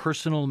intimate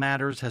personal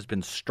matters has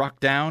been struck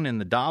down in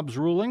the Dobbs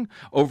ruling,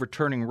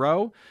 overturning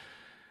Roe,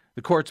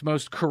 the court's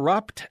most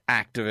corrupt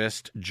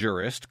activist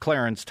jurist,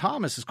 Clarence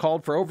Thomas, has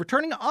called for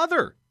overturning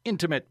other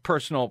intimate,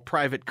 personal,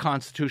 private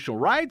constitutional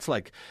rights,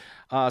 like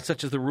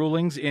such as the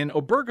rulings in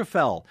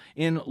Obergefell,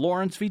 in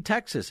Lawrence v.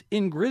 Texas,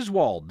 in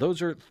Griswold.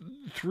 Those are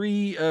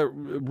three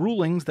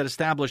rulings that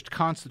established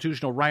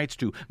constitutional rights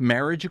to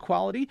marriage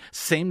equality,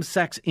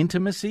 same-sex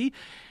intimacy,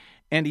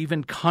 and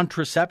even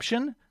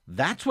contraception.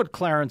 That's what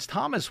Clarence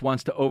Thomas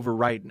wants to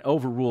overwrite and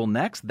overrule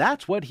next.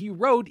 That's what he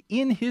wrote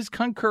in his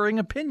concurring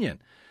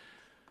opinion.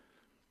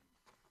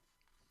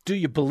 Do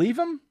you believe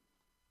him?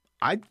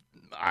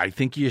 I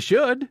think you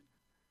should.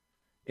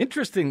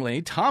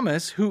 Interestingly,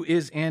 Thomas, who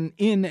is in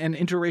an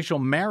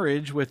interracial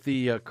marriage with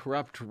the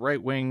corrupt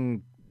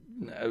right-wing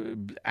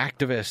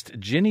activist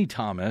Ginny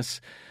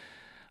Thomas,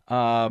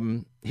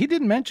 he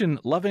didn't mention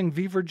Loving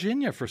v.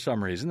 Virginia for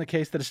some reason, the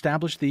case that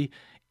established the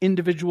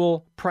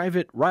individual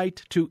private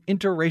right to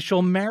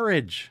interracial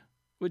marriage,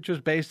 which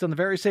was based on the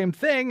very same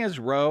thing as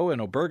Roe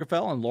and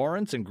Obergefell and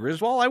Lawrence and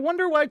Griswold. I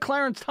wonder why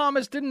Clarence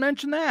Thomas didn't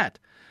mention that.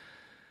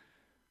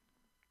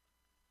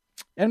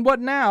 And what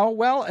now?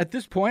 Well, at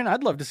this point,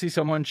 I'd love to see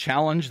someone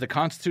challenge the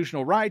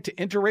constitutional right to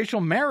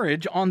interracial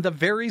marriage on the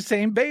very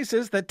same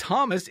basis that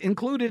Thomas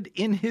included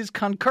in his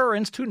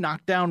concurrence to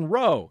knock down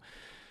Roe.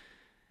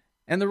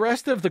 And the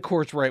rest of the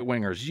court's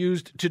right-wingers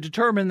used to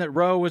determine that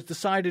Roe was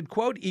decided,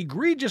 quote,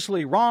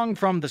 egregiously wrong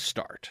from the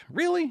start.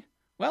 Really?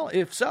 Well,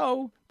 if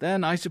so,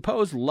 then I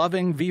suppose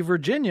Loving v.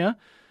 Virginia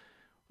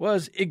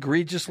was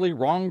egregiously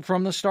wrong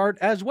from the start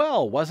as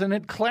well, wasn't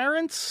it,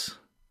 Clarence?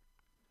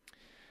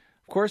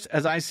 Of course,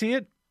 as I see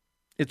it,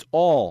 it's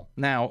all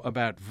now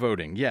about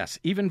voting. Yes,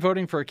 even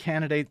voting for a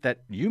candidate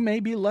that you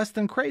may be less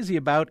than crazy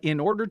about in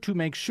order to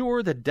make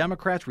sure that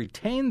Democrats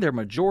retain their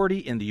majority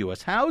in the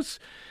U.S. House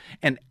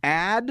and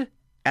add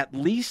at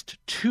least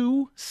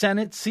 2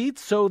 Senate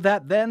seats so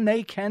that then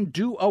they can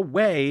do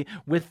away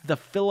with the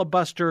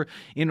filibuster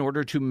in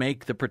order to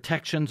make the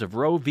protections of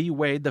Roe v.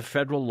 Wade the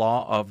federal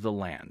law of the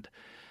land.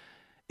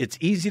 It's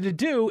easy to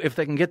do if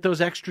they can get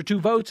those extra 2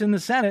 votes in the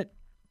Senate.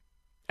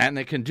 And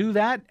they can do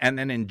that, and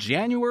then in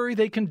January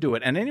they can do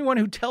it. And anyone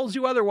who tells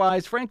you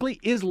otherwise, frankly,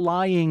 is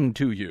lying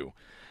to you.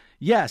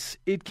 Yes,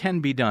 it can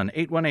be done.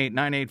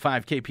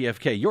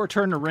 818-985-KPFK. Your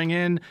turn to ring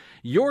in.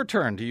 Your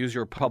turn to use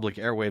your public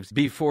airwaves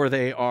before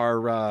they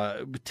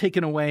are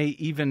taken away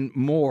even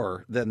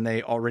more than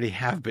they already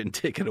have been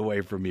taken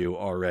away from you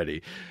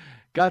already.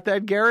 Got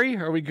that, Gary?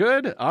 Are we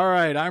good? All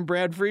right, I'm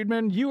Brad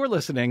Friedman. You are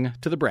listening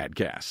to the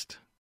BradCast.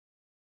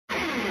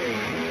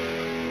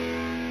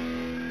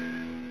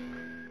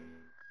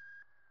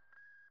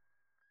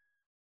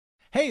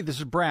 Hey, this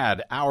is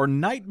Brad. Our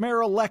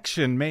nightmare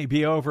election may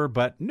be over,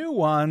 but new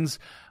ones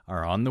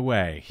are on the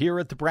way. Here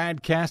at the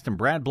BradCast and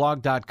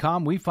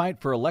BradBlog.com, we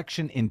fight for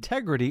election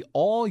integrity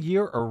all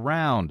year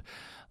around,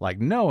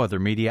 like no other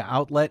media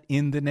outlet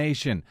in the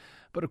nation.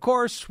 But of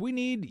course, we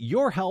need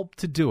your help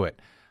to do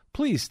it.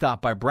 Please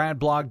stop by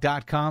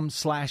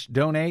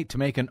BradBlog.com/donate to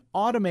make an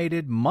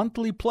automated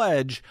monthly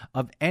pledge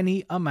of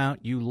any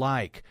amount you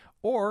like,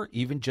 or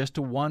even just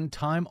a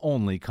one-time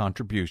only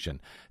contribution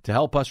to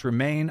help us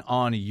remain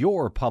on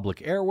your public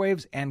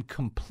airwaves and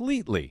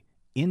completely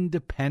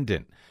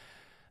independent.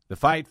 The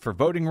fight for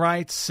voting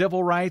rights,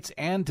 civil rights,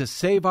 and to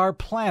save our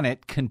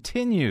planet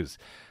continues.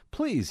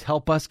 Please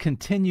help us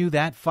continue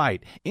that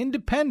fight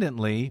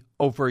independently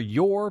over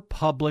your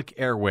public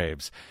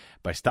airwaves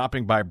by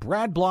stopping by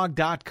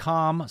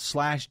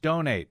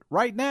bradblog.com/donate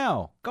right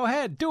now. Go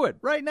ahead, do it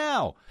right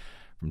now.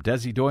 From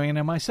Desi Doyen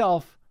and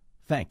myself,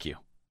 thank you.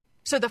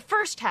 So the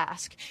first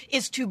task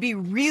is to be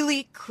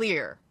really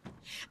clear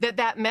that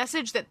that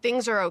message that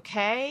things are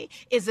okay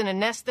is an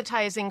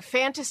anesthetizing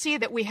fantasy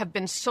that we have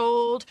been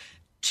sold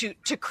to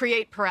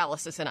create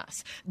paralysis in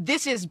us.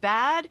 This is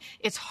bad,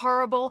 it's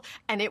horrible,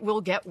 and it will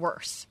get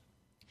worse.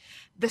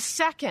 The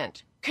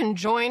second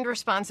conjoined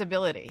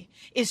responsibility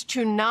is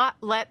to not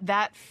let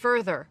that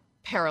further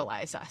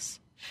paralyze us.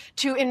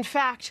 To, in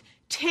fact,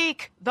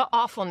 take the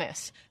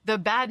awfulness, the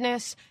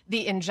badness,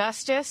 the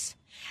injustice,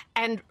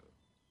 and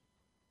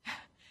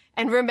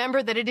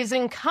remember that it is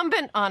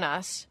incumbent on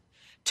us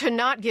to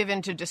not give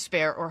in to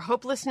despair or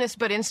hopelessness,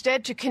 but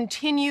instead to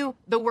continue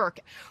the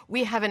work.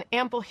 We have an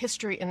ample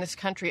history in this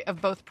country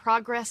of both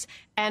progress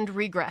and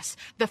regress.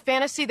 The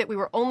fantasy that we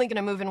were only going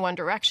to move in one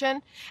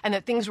direction and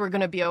that things were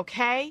going to be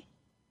okay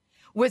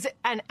was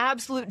an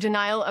absolute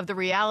denial of the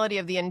reality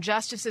of the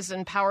injustices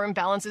and power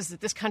imbalances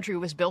that this country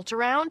was built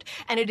around.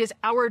 And it is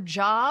our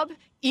job,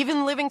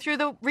 even living through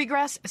the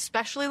regress,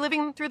 especially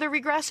living through the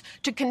regress,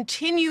 to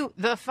continue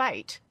the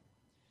fight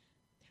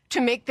to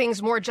make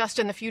things more just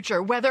in the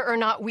future, whether or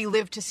not we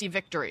live to see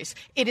victories.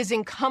 It is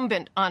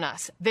incumbent on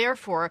us,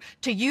 therefore,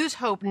 to use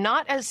hope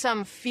not as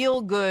some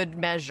feel-good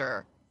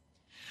measure,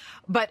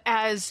 but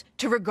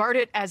to regard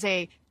it as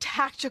a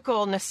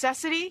tactical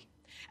necessity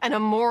and a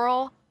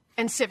moral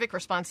and civic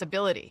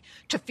responsibility,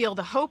 to feel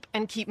the hope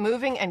and keep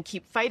moving and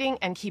keep fighting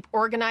and keep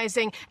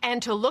organizing,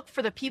 and to look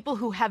for the people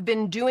who have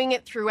been doing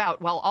it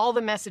throughout while all the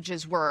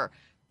messages were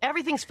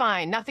everything's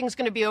fine. Nothing's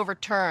going to be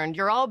overturned.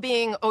 You're all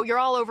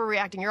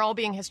overreacting. You're all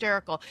being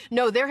hysterical.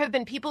 No, there have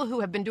been people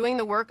who have been doing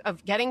the work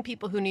of getting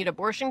people who need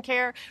abortion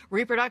care,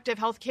 reproductive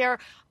health care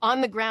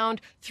on the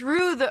ground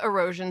through the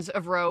erosions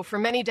of Roe for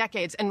many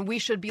decades. And we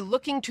should be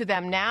looking to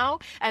them now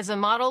as a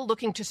model,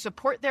 looking to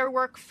support their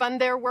work, fund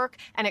their work,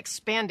 and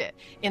expand it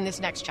in this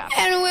next chapter.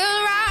 And we'll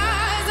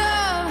rise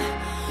up.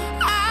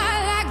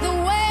 I like the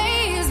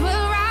waves.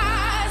 We'll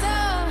rise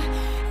up.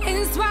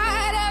 In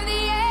spite of the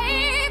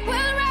ache,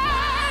 we'll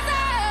rise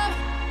up.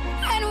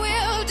 And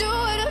we'll do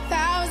it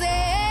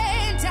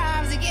 1,000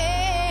 times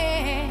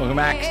again. Welcome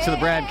back to the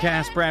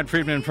BradCast. Brad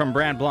Friedman from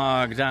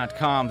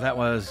BradBlog.com. That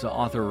was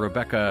author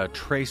Rebecca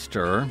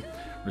Traister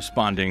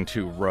responding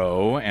to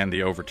Roe and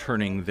the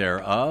overturning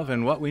thereof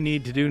and what we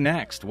need to do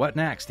next. What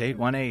next?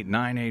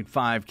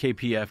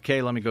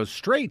 818-985-KPFK. Let me go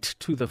straight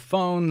to the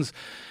phones.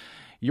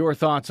 Your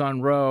thoughts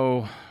on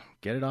Roe.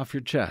 Get it off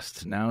your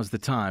chest. Now's the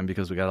time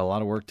because we got a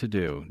lot of work to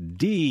do.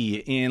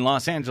 Dee in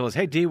Los Angeles.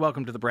 Hey, Dee,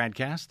 welcome to the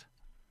BradCast.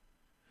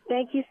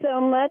 Thank you so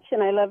much,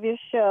 and I love your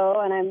show,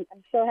 and I'm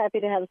so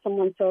happy to have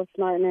someone so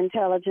smart and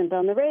intelligent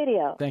on the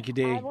radio. Thank you,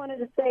 Dee. I wanted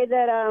to say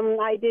that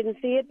I didn't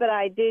see it, but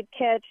I did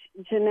catch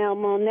Janelle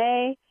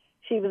Monáe.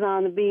 She was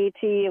on the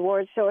BET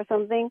Awards show or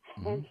something,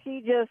 and she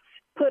just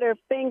put her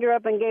finger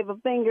up and gave a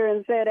finger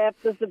and said, F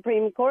the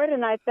Supreme Court,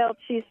 and I felt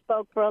she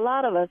spoke for a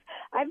lot of us.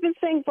 I've been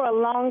saying for a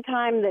long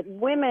time that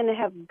women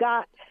have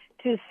got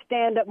to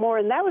stand up more,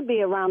 and that would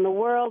be around the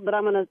world, but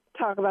I'm going to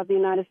talk about the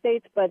United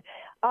States, but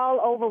all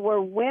over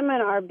where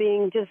women are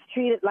being just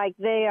treated like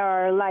they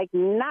are like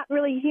not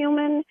really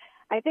human.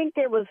 I think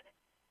there was,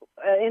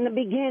 in the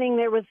beginning,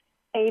 there was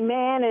a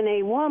man and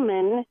a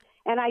woman,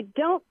 and I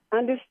don't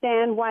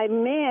understand why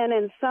men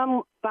and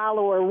some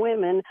follower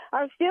women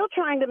are still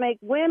trying to make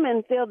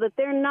women feel that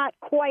they're not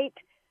quite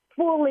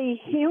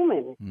fully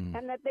human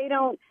and that they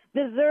don't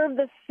deserve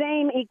the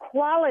same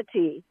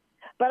equality.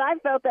 But I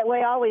felt that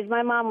way always.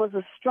 My mom was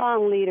a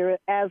strong leader,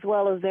 as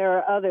well as there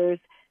are others,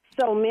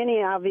 so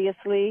many,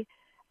 obviously,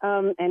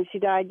 and she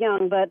died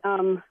young. But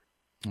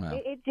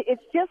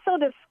it's just so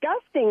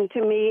disgusting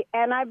to me,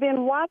 and I've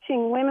been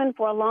watching women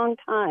for a long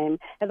time.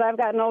 As I've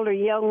gotten older,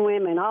 young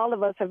women, all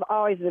of us have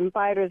always been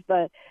fighters,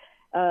 but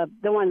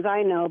the ones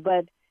I know.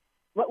 But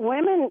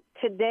women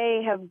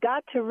today have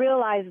got to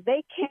realize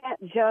they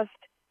can't just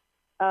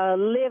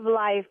live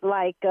life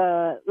like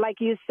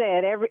you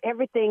said.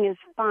 Everything is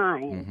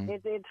fine.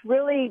 It's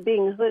really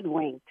being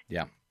hoodwinked.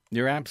 Yeah,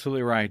 you're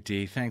absolutely right,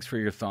 Dee. Thanks for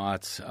your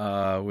thoughts.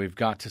 We've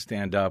got to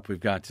stand up. We've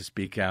got to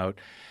speak out.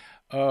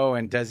 Oh,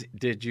 and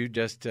did you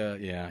just,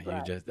 right.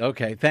 You just,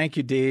 okay. Thank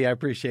you, Dee. I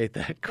appreciate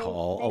that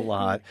call a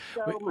lot.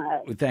 Thank you so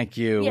much. Thank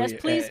you. Yes,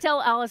 please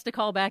tell Alice to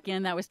call back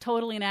in. That was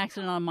totally an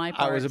accident on my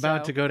part. I was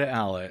about to go to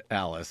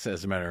Alice,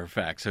 as a matter of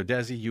fact. So,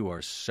 Desi, you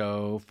are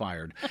so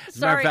fired. As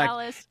Sorry, a matter of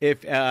Alice.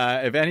 fact,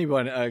 if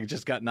anyone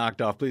just got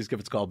knocked off, please give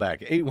us a call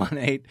back.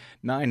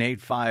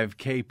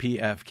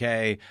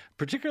 818-985-KPFK,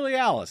 particularly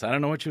Alice. I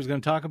don't know what she was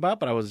going to talk about,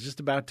 but I was just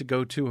about to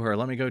go to her.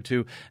 Let me go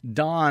to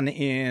Don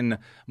in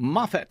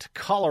Moffett,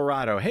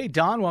 Colorado. Hey,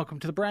 Don, welcome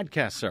to the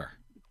BradCast, sir.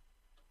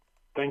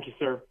 Thank you,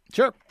 sir.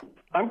 Sure.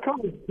 I'm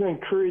calling to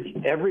encourage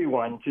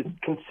everyone to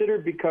consider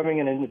becoming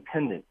an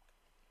independent.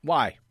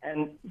 Why?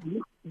 And,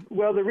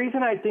 well, the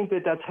reason I think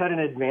that that's had an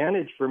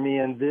advantage for me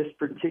in this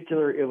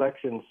particular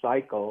election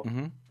cycle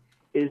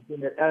is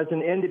that as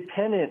an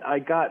independent, I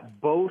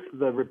got both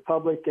the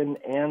Republican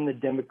and the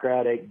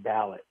Democratic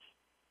ballots.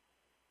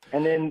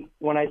 And then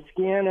when I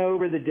scan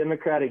over the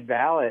Democratic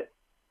ballot,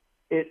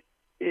 it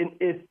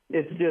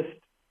just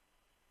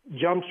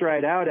jumps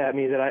right out at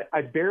me that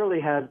I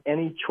barely have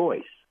any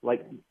choice.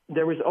 Like,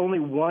 there was only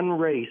one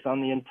race on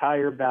the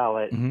entire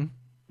ballot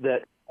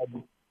that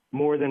had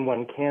more than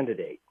one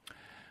candidate.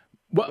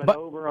 But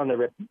over on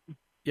the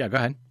yeah, go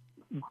ahead.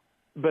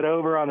 But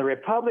over on the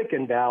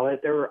Republican ballot,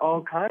 there were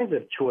all kinds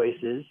of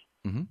choices.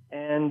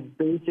 And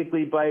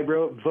basically, by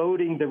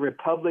voting the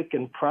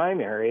Republican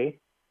primary,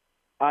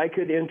 I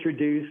could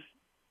introduce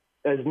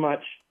as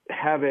much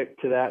havoc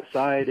to that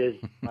side as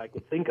I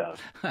could think of.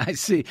 I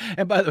see.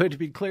 And by the way, to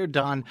be clear,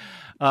 Don,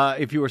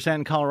 if you were sent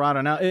in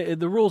Colorado, now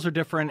the rules are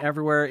different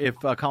everywhere. If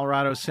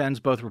Colorado sends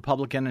both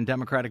Republican and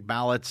Democratic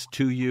ballots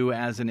to you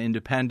as an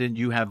independent,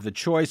 you have the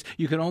choice.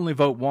 You can only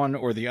vote one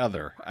or the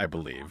other, I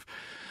believe.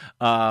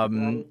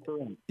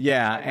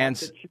 Yeah,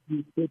 and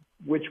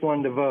which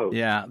one to vote.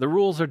 Yeah, the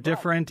rules are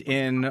different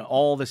in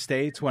all the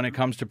states when it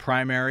comes to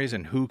primaries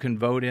and who can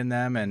vote in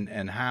them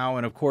and how.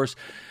 And of course,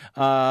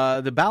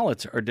 the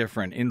ballots are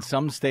different. In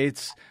some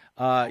states,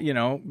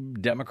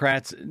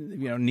 Democrats,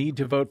 need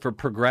to vote for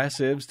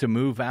progressives to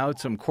move out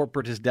some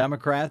corporatist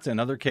Democrats. In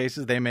other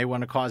cases, they may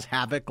want to cause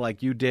havoc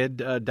like you did,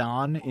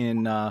 Don,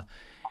 in the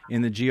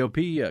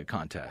GOP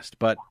contest.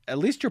 But at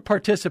least you're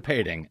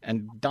participating.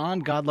 And Don,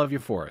 God love you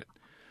for it.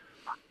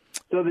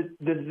 So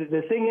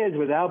the thing is,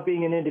 without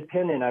being an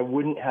independent, I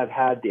wouldn't have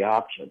had the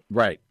option.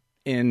 Right.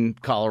 in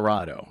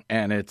Colorado,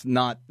 and it's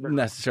not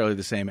necessarily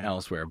the same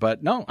elsewhere.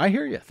 But no, I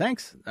hear you.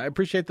 Thanks. I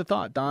appreciate the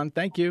thought, Don.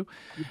 Thank you.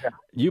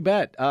 You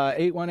bet.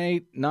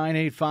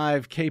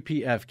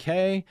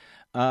 818-985-KPFK.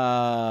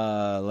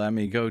 Let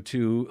me go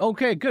to,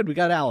 okay, good. We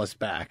got Alice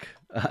back.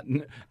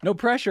 No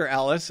pressure,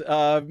 Alice.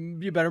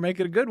 You better make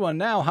it a good one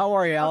now. How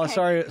are you, Alice?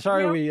 Okay.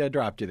 Sorry we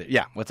dropped you there.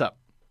 Yeah, what's up?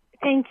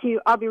 Thank you.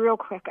 I'll be real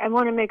quick. I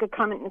want to make a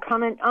comment.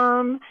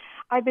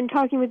 I've been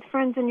talking with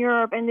friends in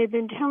Europe, and they've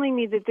been telling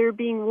me that they're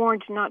being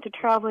warned not to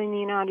travel in the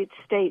United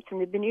States, and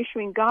they've been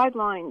issuing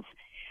guidelines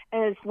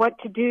as what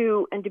to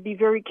do and to be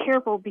very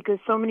careful because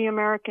so many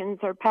Americans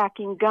are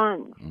packing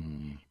guns.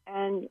 Mm-hmm.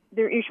 And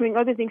they're issuing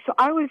other things. So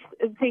I was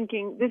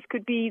thinking this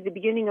could be the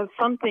beginning of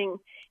something,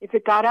 if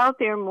it got out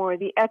there more,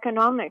 the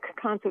economic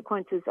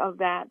consequences of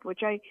that,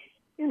 which I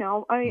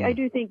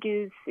do think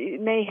it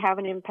may have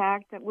an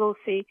impact. That we'll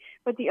see.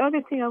 But the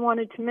other thing I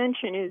wanted to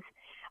mention is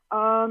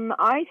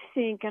I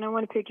think, and I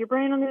want to pick your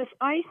brain on this,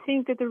 I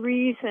think that the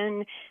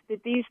reason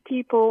that these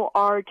people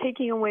are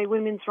taking away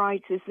women's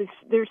rights is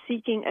they're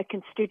seeking a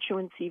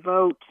constituency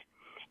vote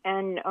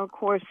and, of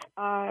course,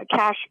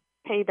 cash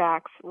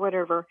paybacks,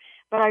 whatever.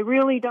 But I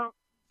really don't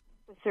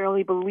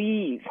necessarily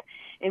believe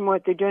in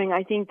what they're doing.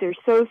 I think they're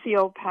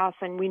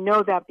sociopaths, and we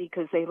know that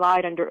because they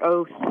lied under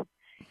oath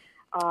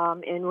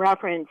in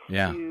reference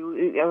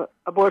to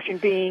abortion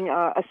being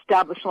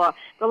established law.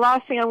 The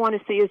last thing I want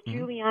to say is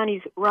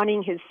Giuliani's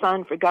running his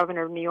son for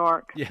governor of New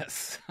York.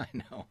 Yes, I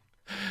know.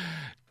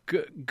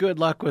 Good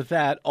luck with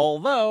that.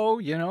 Although,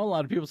 a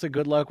lot of people say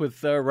good luck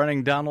with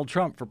running Donald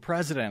Trump for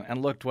president,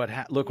 and look what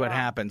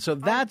happened. So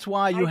that's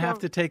why you have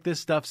to take this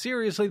stuff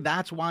seriously.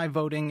 That's why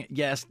voting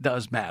yes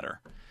does matter.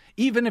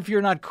 Even if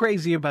you're not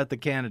crazy about the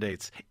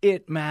candidates,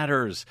 it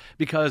matters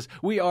because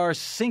we are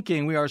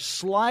sinking, we are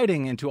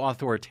sliding into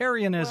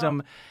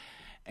authoritarianism,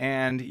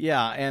 and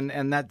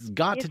that's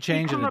got to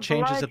change, and it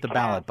changes at the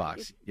ballot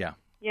box. Yeah,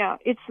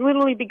 it's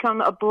literally become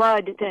a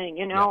blood thing,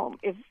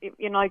 If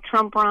like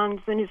Trump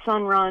runs, then his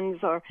son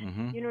runs, or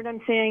you know what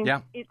I'm saying?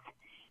 Yeah.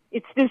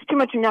 It's there's too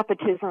much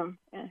nepotism.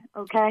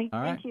 Okay. All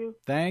right. Thank you.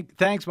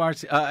 Thanks,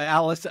 Marcy.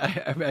 Alice,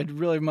 I'd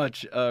really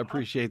much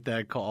appreciate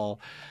that call.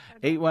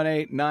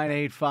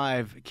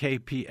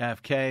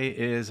 818-985-KPFK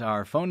is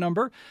our phone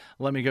number.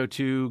 Let me go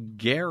to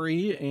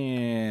Gary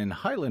in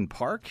Highland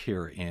Park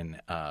here in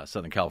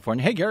Southern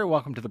California. Hey, Gary,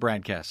 welcome to the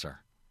BradCast, sir.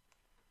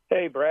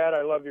 Hey, Brad,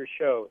 I love your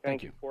show.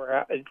 Thank you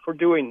for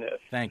doing this.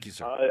 Thank you,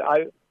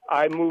 sir.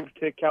 I moved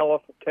to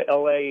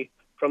L.A.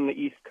 from the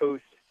East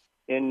Coast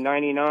in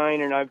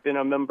 '99, and I've been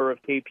a member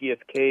of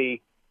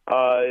KPFK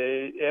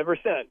ever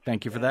since.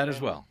 Thank you for that as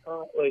well.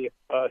 Currently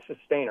a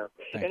sustainer.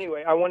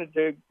 Anyway, I wanted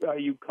to,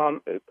 you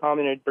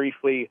commented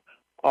briefly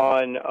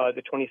on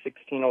the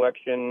 2016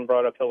 election,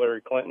 brought up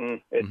Hillary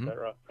Clinton, et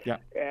cetera. Yeah.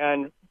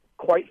 And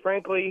quite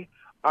frankly,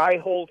 I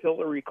hold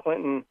Hillary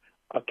Clinton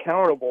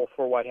accountable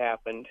for what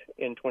happened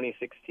in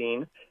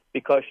 2016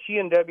 because she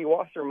and Debbie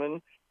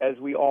Wasserman, as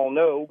we all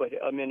know, but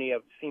many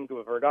have seemed to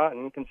have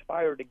forgotten,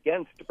 conspired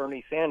against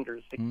Bernie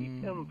Sanders to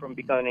keep him from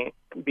becoming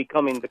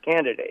the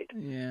candidate.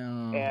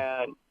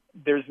 Yeah. And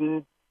there's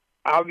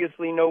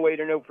obviously no way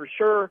to know for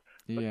sure,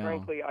 but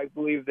frankly, I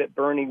believe that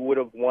Bernie would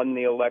have won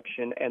the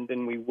election, and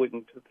then we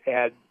wouldn't have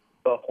had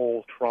the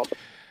whole Trump.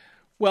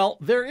 Well,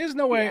 there is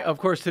no way, of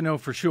course, to know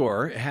for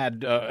sure had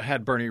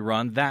Bernie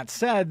run. That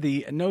said,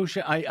 the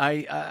notion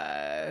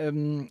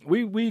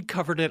we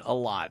covered it a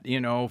lot,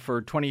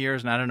 for 20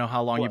 years, and I don't know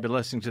how long you've been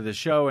listening to this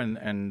show and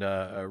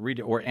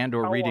reading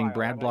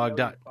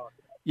BradBlog.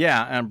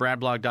 Yeah, and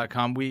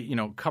BradBlog.com, we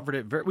covered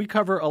it. We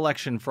cover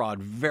election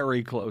fraud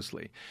very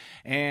closely,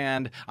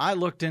 and I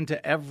looked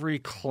into every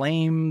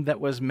claim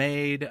that was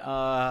made,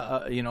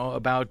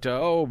 about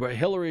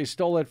Hillary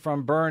stole it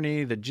from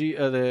Bernie, the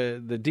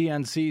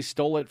DNC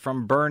stole it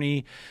from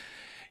Bernie.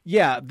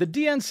 Yeah, the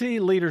DNC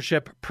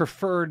leadership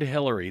preferred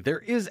Hillary.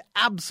 There is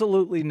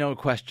absolutely no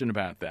question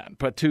about that.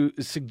 But to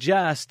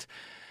suggest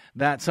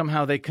that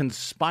somehow they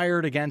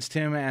conspired against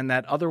him and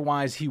that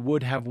otherwise he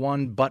would have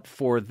won but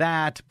for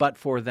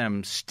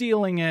them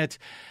stealing it,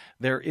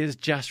 there is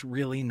just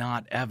really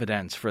not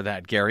evidence for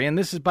that, Gary. And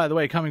this is, by the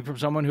way, coming from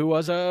someone who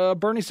was a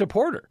Bernie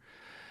supporter.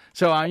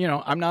 So,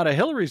 I'm not a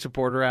Hillary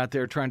supporter out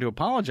there trying to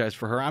apologize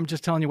for her. I'm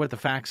just telling you what the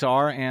facts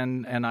are,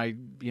 and I,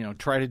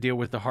 try to deal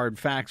with the hard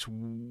facts,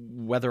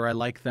 whether I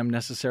like them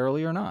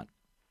necessarily or not.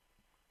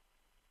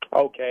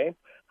 Okay.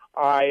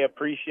 I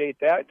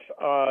appreciate that.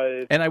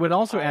 And I would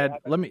also add,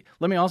 let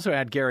me also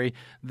add, Gary,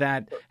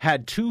 that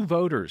had two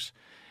voters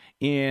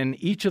in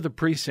each of the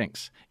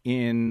precincts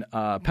in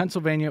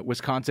Pennsylvania,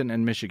 Wisconsin,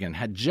 and Michigan,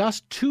 had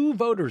just two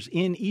voters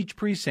in each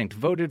precinct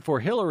voted for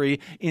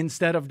Hillary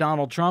instead of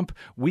Donald Trump,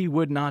 we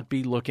would not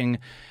be looking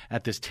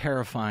at this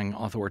terrifying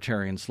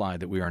authoritarian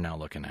slide that we are now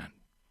looking at.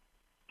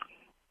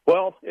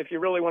 Well, if you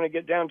really want to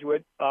get down to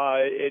it,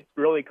 it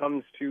really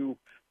comes to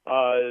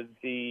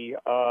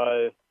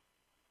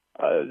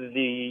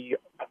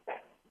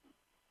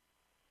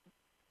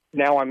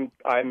now I'm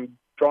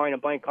drawing a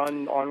blank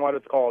on what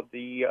it's called,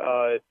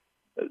 the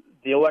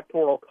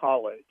Electoral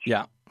College.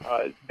 Yeah.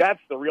 That's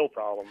the real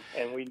problem,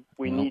 and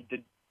we need to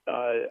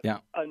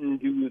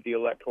undo the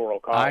Electoral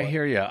College. I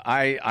hear you.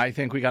 I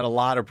think we got a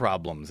lot of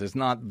problems. It's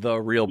not the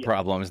real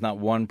problem. It's not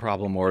one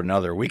problem or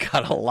another. We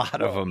got a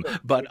lot of them.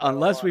 But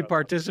unless we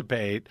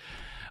participate,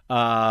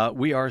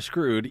 we are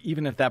screwed,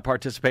 even if that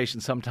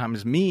participation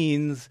sometimes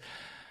means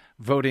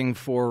voting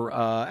for,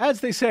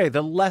 as they say,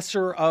 the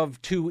lesser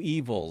of two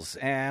evils.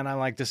 And I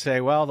like to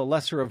say, well, the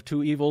lesser of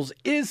two evils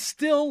is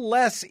still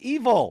less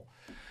evil.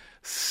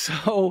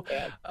 So,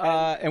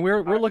 and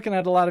we're looking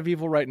at a lot of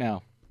evil right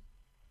now.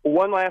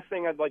 One last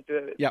thing I'd like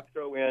to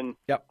throw in.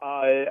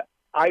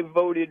 I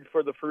voted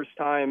for the first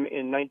time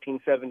in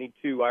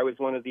 1972. I was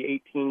one of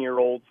the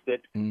 18-year-olds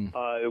that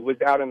was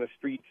out in the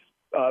streets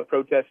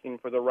protesting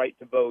for the right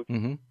to vote,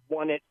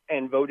 won it,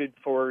 and voted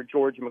for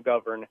George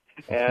McGovern.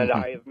 And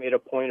I have made a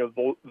point of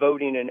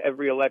voting in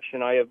every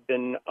election I have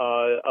been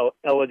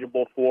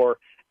eligible for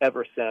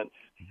ever since.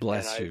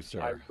 Bless you,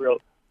 sir. I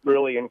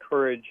really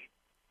encourage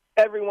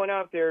everyone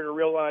out there to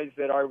realize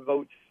that our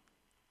votes,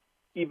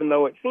 even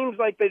though it seems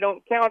like they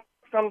don't count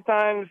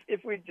sometimes,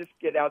 if we just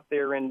get out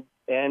there and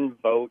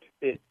vote,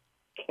 it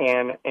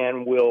can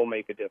and will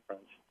make a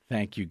difference.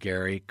 Thank you,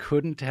 Gary.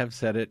 Couldn't have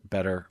said it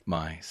better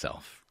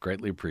myself.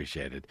 Greatly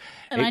appreciated.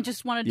 And I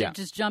just wanted to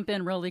just jump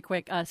in really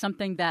quick.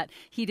 Something that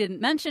he didn't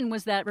mention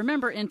was that,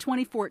 remember, in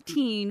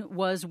 2014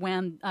 was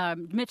when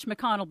Mitch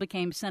McConnell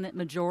became Senate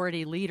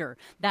Majority Leader.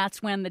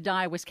 That's when the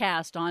die was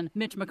cast on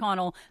Mitch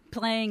McConnell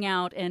playing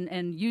out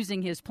and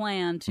using his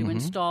plan to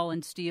install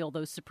and steal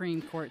those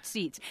Supreme Court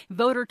seats.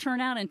 Voter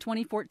turnout in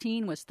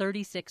 2014 was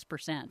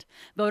 36%.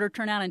 Voter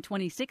turnout in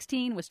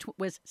 2016 was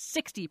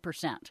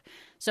 60%.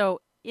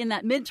 So in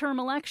that midterm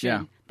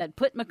election that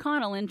put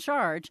McConnell in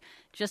charge,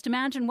 just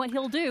imagine what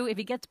he'll do if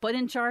he gets put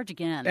in charge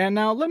again. And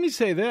now let me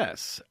say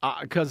this,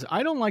 because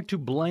I don't like to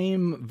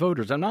blame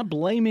voters. I'm not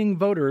blaming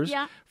voters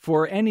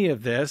for any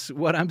of this.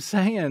 What I'm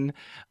saying,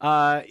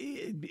 they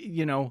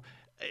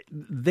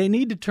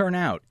need to turn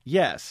out.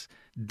 Yes,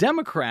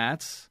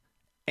 Democrats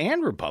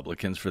and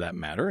Republicans, for that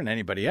matter, and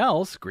anybody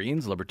else,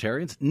 Greens,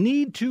 Libertarians,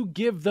 need to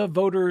give the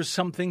voters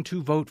something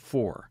to vote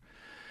for.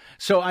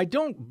 So I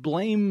don't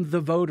blame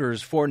the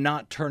voters for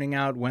not turning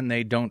out when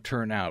they don't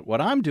turn out. What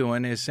I'm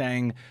doing is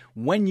saying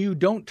when you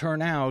don't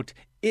turn out,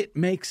 it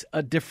makes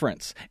a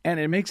difference, and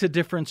it makes a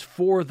difference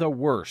for the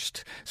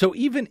worst. So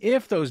even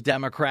if those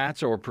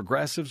Democrats or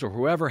progressives or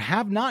whoever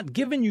have not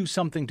given you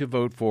something to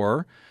vote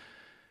for,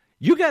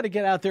 you got to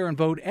get out there and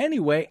vote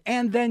anyway,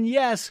 and then,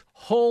 yes,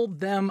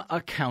 hold them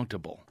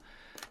accountable.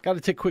 Got to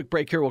take a quick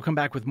break here. We'll come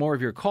back with more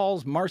of your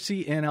calls.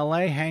 Marcy in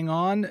L.A., hang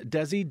on.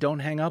 Desi, don't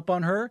hang up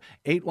on her.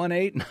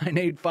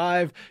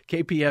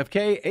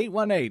 818-985-KPFK,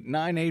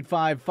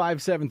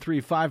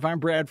 818-985-5735. I'm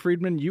Brad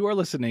Friedman. You are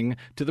listening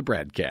to the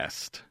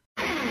BradCast.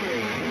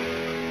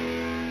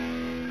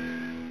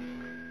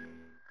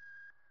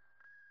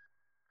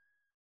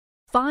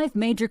 5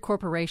 major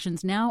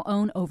corporations now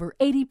own over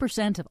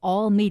 80% of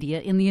all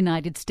media in the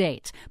United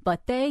States,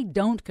 but they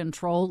don't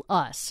control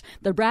us.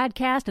 The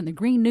BradCast and the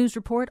Green News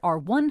Report are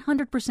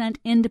 100%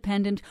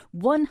 independent,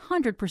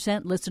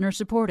 100%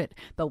 listener-supported.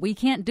 But we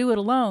can't do it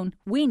alone.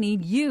 We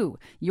need you.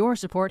 Your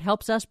support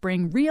helps us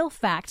bring real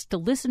facts to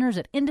listeners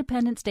at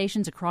independent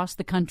stations across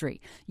the country.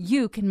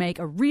 You can make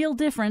a real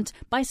difference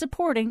by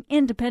supporting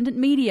independent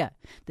media.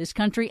 This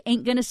country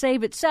ain't going to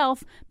save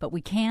itself, but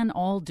we can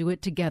all do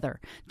it together.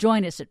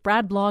 Join us at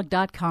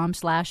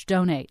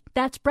bradblog.com/donate.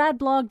 That's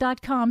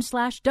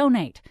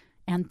bradblog.com/donate.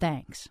 And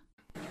thanks.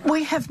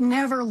 We have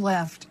never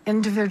left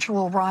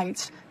individual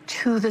rights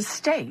to the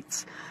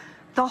states.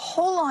 The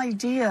whole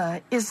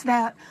idea is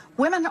that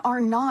women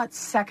are not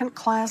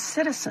second-class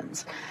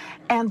citizens,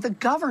 and the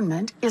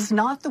government is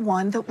not the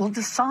one that will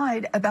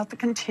decide about the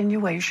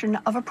continuation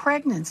of a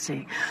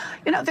pregnancy.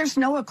 You know, there's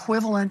no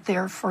equivalent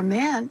there for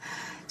men.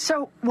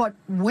 So what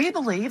we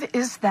believe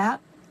is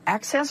that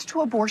access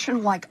to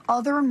abortion, like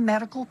other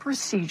medical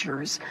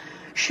procedures,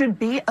 should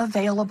be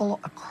available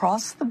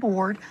across the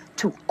board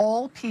to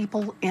all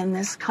people in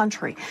this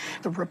country.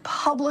 The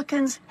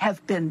Republicans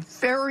have been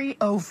very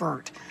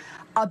overt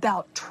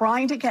about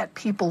trying to get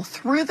people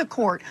through the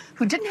court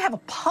who didn't have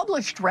a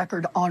published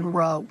record on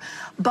Roe,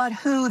 but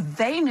who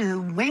they knew,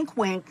 wink,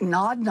 wink,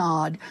 nod,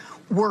 nod,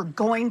 were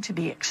going to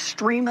be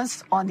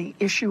extremists on the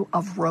issue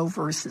of Roe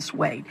versus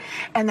Wade.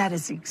 And that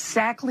is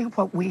exactly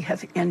what we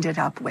have ended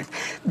up with.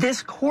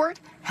 This court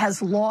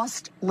has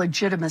lost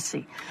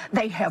legitimacy.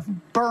 They have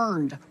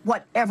burned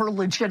whatever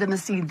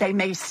legitimacy they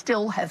may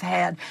still have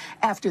had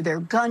after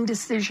their gun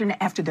decision,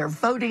 after their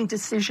voting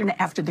decision,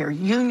 after their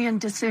union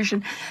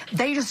decision.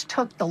 They just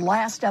took the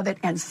last of it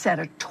and set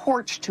a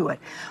torch to it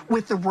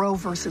with the Roe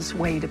versus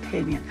Wade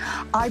opinion.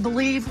 I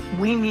believe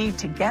we need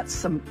to get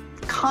some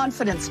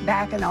confidence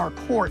back in our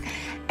court,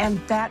 and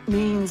that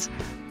means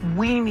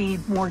we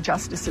need more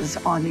justices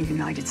on the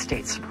United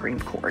States Supreme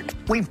Court.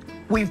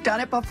 We've done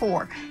it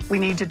before. We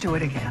need to do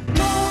it again. More.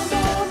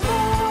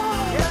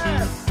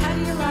 Yes. How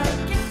do you like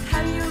it?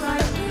 How do you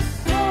like it?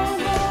 More.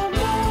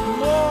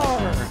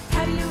 More.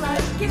 How do you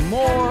like it?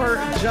 More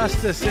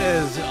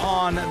justices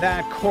on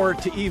that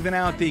court to even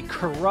out the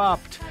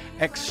corrupt,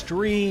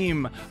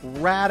 extreme,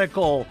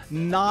 radical,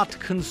 not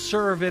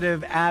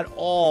conservative at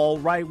all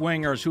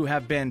right-wingers who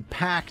have been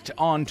packed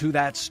onto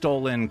that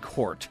stolen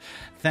court.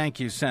 Thank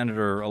you,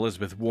 Senator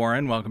Elizabeth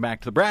Warren. Welcome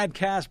back to the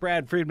BradCast.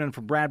 Brad Friedman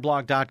from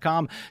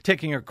BradBlog.com,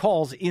 taking your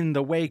calls in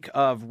the wake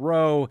of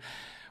Roe.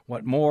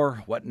 What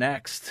more? What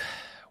next?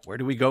 Where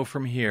do we go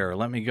from here?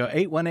 Let me go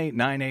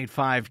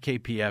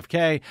 818-985-KPFK.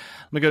 Let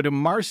me go to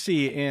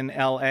Marcy in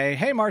L.A.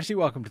 Hey, Marcy,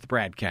 welcome to the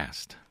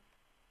BradCast.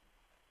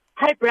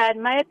 Hi, Brad.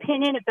 My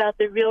opinion about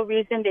the real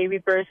reason they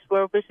reversed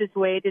Roe versus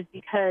Wade is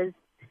because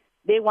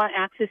they want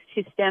access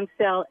to stem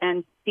cell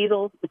and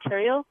fetal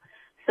material.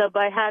 So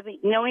by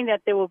knowing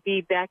that there will be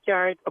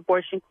backyard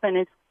abortion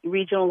clinics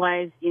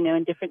regionalized,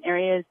 in different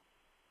areas,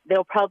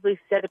 they'll probably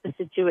set up a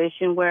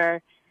situation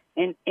where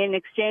in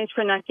exchange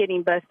for not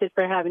getting busted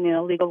for having an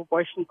illegal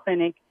abortion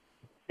clinic,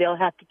 they'll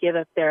have to give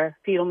up their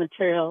fetal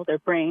material, their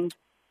brains.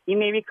 You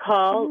may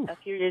recall a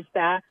few years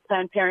back,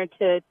 Planned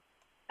Parenthood,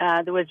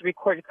 there was a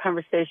recorded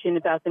conversation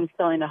about them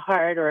selling a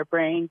heart or a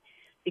brain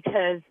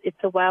because it's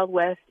a Wild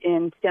West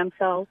in stem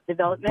cell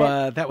development.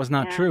 But that was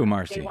not true,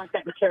 Marcy. They want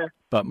that material.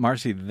 But,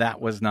 Marcy,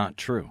 that was not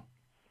true.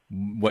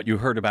 What you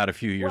heard about a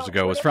few years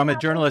ago was from a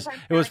journalist.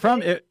 It was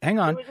from. Hang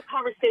on. There was a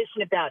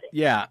conversation about it.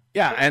 Yeah,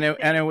 and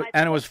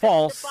it was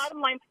false. The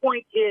bottom line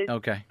point is,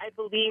 okay, I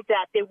believe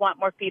that they want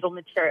more fetal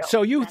material.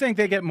 So you think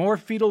they get more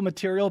fetal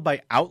material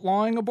by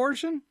outlawing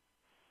abortion?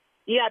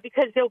 Yeah,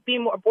 because there'll be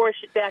more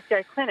abortion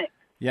backyard clinics.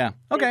 Yeah.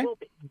 Okay.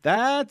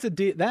 That's a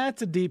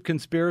deep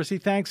conspiracy.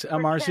 Thanks,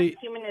 Marcy.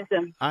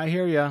 Humanism. I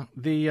hear you.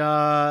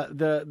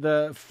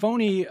 The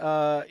phony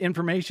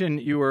information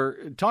you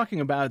were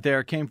talking about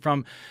there came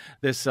from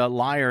this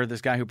liar,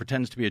 this guy who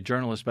pretends to be a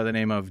journalist by the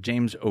name of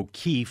James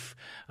O'Keefe,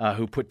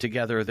 who put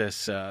together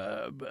this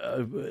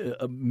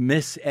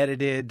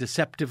misedited,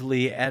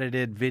 deceptively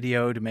edited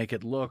video to make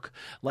it look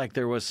like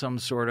there was some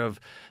sort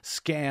of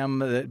scam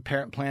that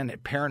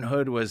Planned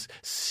Parenthood was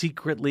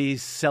secretly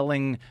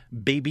selling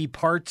baby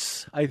parts,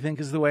 I think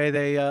is the way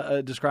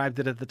they described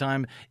it at the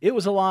time. It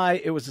was a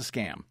lie. It was a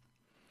scam.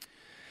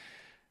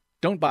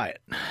 Don't buy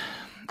it.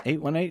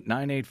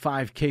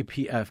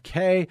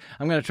 818-985-KPFK.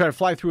 I'm going to try to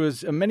fly through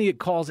as many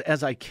calls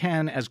as I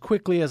can, as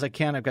quickly as I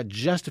can. I've got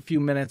just a few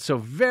minutes, so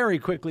very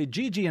quickly.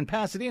 Gigi in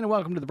Pasadena,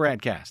 welcome to the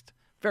BradCast.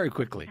 Very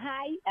quickly.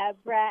 Hi,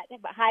 Brad.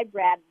 Hi,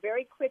 Brad.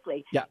 Very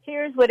quickly. Yeah.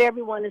 Here's what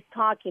everyone is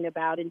talking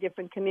about in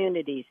different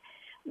communities.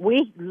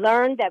 We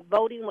learned that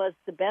voting was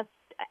the best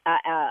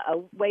a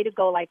way to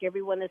go, like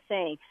everyone is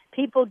saying.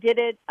 People did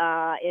it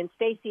in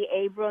Stacey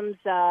Abrams,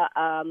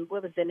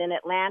 what was it, in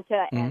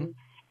Atlanta, and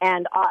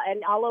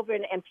all over,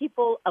 and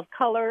people of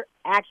color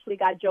actually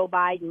got Joe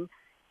Biden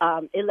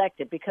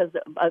elected because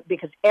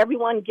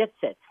everyone gets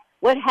it.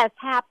 What has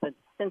happened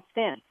since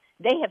then?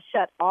 They have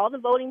shut all the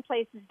voting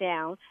places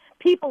down.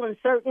 People in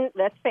certain,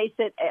 let's face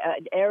it,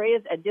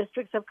 areas,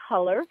 districts of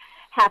color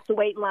have to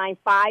wait in line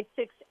 5,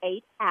 6,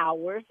 8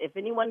 hours. If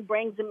anyone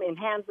brings them and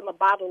hands them a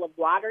bottle of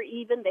water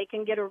even, they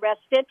can get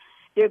arrested.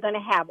 They're going to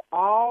have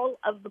all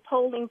of the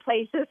polling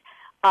places,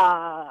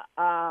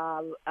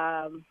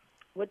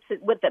 with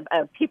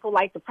the people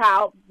like the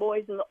Proud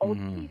Boys and the Old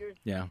Peters,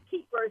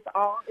 keepers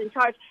all in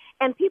charge.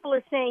 And people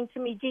are saying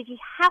to me, Gigi,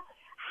 how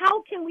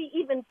can we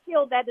even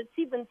feel that it's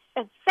even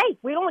safe?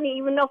 We don't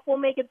even know if we'll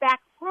make it back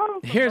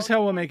home. Here's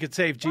how we'll make it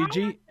safe,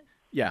 Gigi.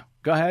 Yeah,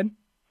 go ahead.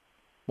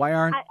 Why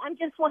aren't?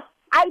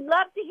 I'd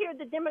love to hear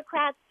the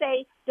Democrats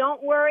say,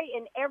 don't worry,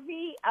 in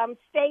every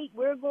state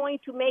we're going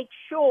to make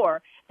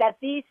sure that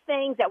these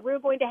things, that we're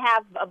going to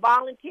have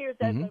volunteers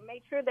that will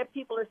make sure that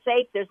people are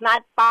safe. There's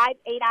not 5,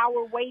 8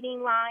 hour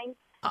waiting lines.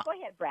 Go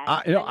ahead, Brad.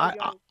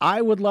 I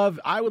would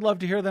love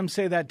to hear them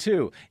say that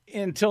too.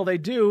 Until they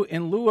do,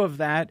 in lieu of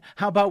that,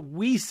 how about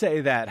we say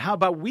that? How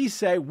about we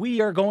say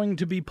we are going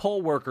to be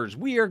poll workers?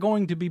 We are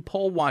going to be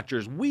poll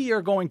watchers. We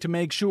are going to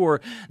make sure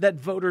that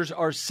voters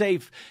are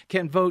safe,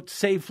 can vote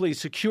safely,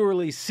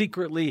 securely,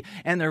 secretly,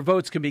 and their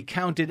votes can be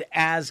counted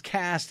as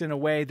cast in a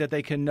way that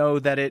they can know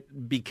that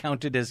it be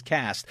counted as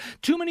cast.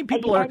 Too many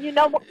people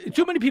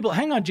Too many people.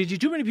 Hang on, Gigi.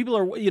 Too many people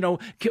are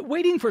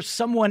waiting for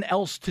someone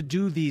else to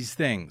do these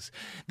things.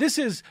 This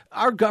is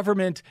our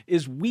government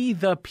is we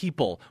the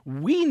people.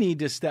 We need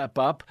to step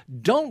up.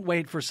 Don't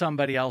wait for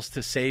somebody else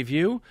to save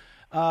you.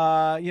 We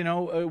are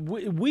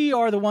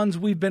the ones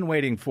we've been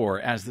waiting for,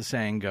 as the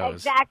saying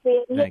goes.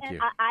 Exactly. Thank you.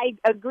 I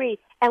agree.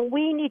 And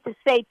we need to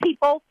say,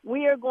 people,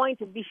 we are going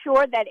to be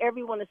sure that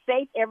everyone is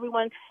safe.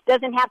 Everyone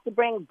doesn't have to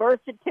bring birth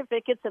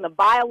certificates and a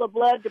vial of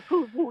blood to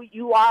prove who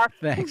you are,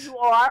 Thanks. who you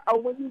are, or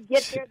when you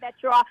get there that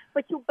you are.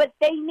 But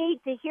they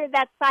need to hear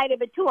that side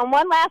of it too. And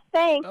one last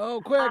thing.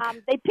 Oh, quick!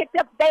 They picked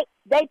up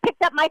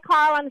my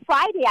car on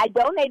Friday. I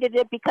donated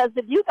it because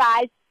of you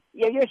guys,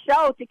 your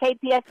show to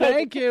KPFK.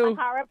 Thank you.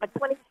 My car up at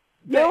 20.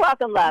 You're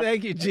welcome, love.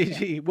 Thank you,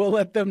 Gigi. We'll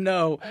let them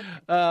know.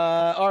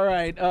 All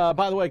right.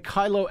 By the way,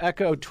 Kylo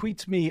Echo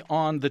tweets me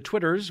on the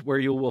Twitters, where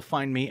you will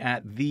find me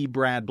at the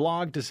Brad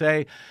Blog, to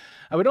say,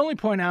 I would only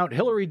point out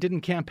Hillary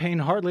didn't campaign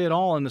hardly at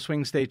all in the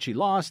swing state she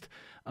lost.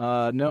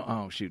 And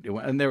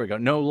there we go.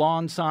 No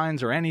lawn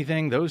signs or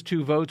anything. Those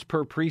 2 votes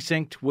per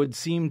precinct would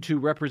seem to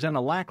represent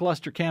a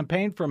lackluster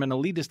campaign from an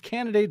elitist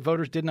candidate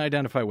voters didn't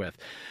identify with.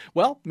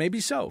 Well, maybe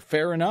so.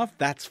 Fair enough.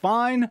 That's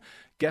fine.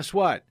 Guess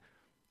what?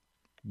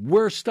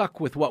 We're stuck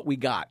with what we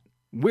got.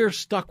 We're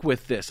stuck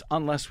with this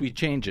unless we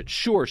change it.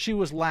 Sure, she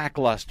was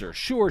lackluster.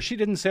 Sure, she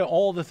didn't say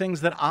all the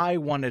things that I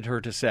wanted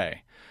her to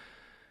say.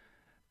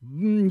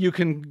 You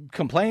can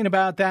complain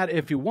about that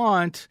if you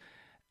want.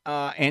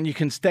 And you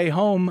can stay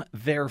home,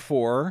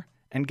 therefore,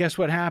 and guess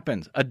what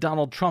happens? A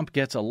Donald Trump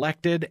gets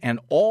elected, and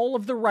all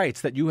of the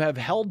rights that you have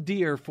held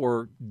dear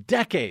for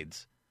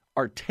decades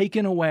are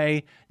taken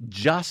away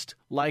just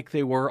like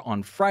they were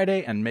on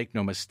Friday. And make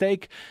no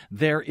mistake,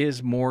 there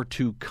is more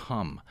to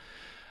come.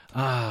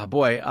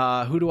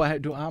 Who do I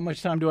do? How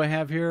much time do I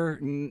have here?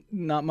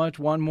 Not much.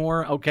 One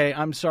more. Okay,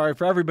 I'm sorry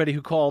for everybody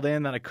who called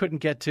in that I couldn't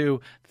get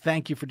to.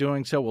 Thank you for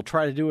doing so. We'll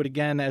try to do it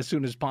again as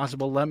soon as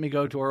possible. Let me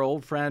go to our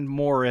old friend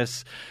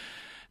Morris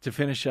to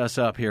finish us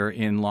up here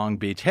in Long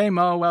Beach. Hey,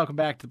 Mo, welcome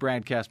back to the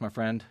BradCast, my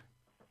friend.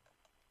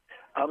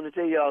 I'm going to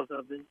tell y'all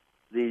something.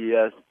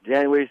 The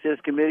January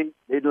 6th committee,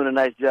 they're doing a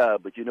nice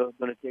job, but you know what's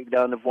going to take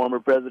down the former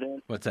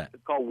president? What's that?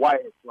 It's called wire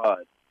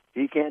fraud.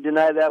 He can't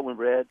deny that one,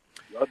 Brad.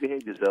 Y'all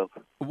behave yourself.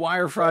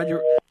 Wire fraud,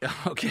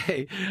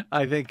 okay.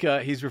 I think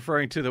he's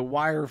referring to the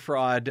wire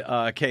fraud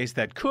case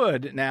that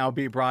could now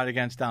be brought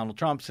against Donald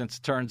Trump, since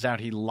it turns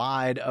out he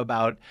lied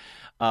about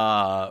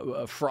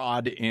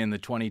fraud in the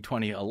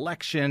 2020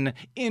 election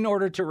in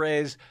order to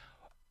raise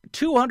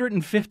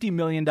 $250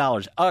 million,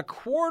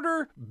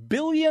 $250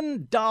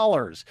 million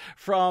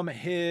from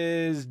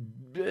his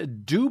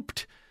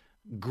duped,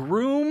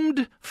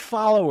 groomed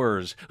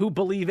followers who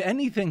believe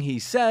anything he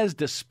says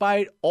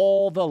despite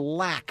all the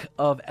lack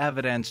of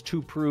evidence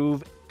to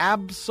prove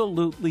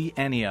absolutely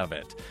any of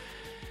it.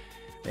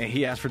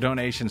 He asked for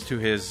donations to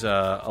his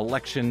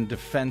election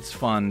defense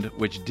fund,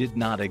 which did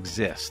not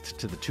exist,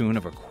 to the tune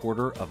of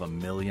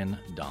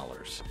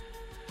 $250,000.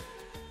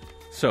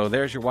 So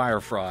there's your wire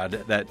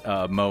fraud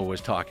that Mo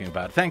was talking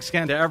about. Thanks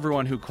again to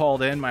everyone who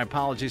called in. My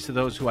apologies to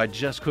those who I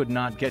just could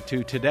not get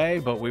to today,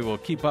 but we will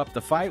keep up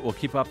the fight. We'll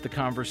keep up the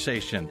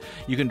conversation.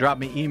 You can drop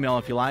me email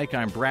if you like.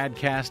 I'm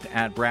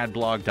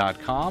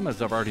bradcast@bradblog.com.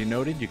 As I've already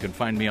noted, you can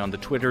find me on the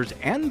Twitters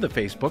and the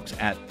Facebooks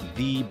at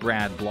The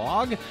Brad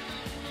Blog.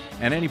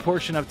 And any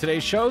portion of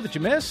today's show that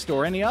you missed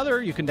or any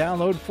other, you can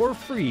download for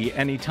free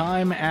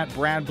anytime at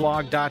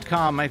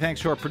bradblog.com. My thanks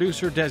to our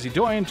producer, Desi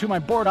Doyen, to my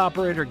board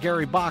operator,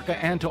 Gary Baca,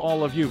 and to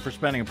all of you for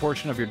spending a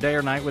portion of your day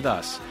or night with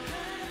us.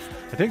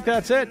 I think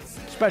that's it.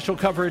 Special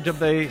coverage of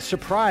the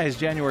surprise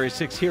January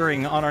 6th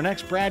hearing on our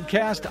next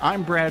BradCast.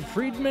 I'm Brad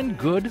Friedman.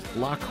 Good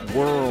luck,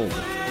 world.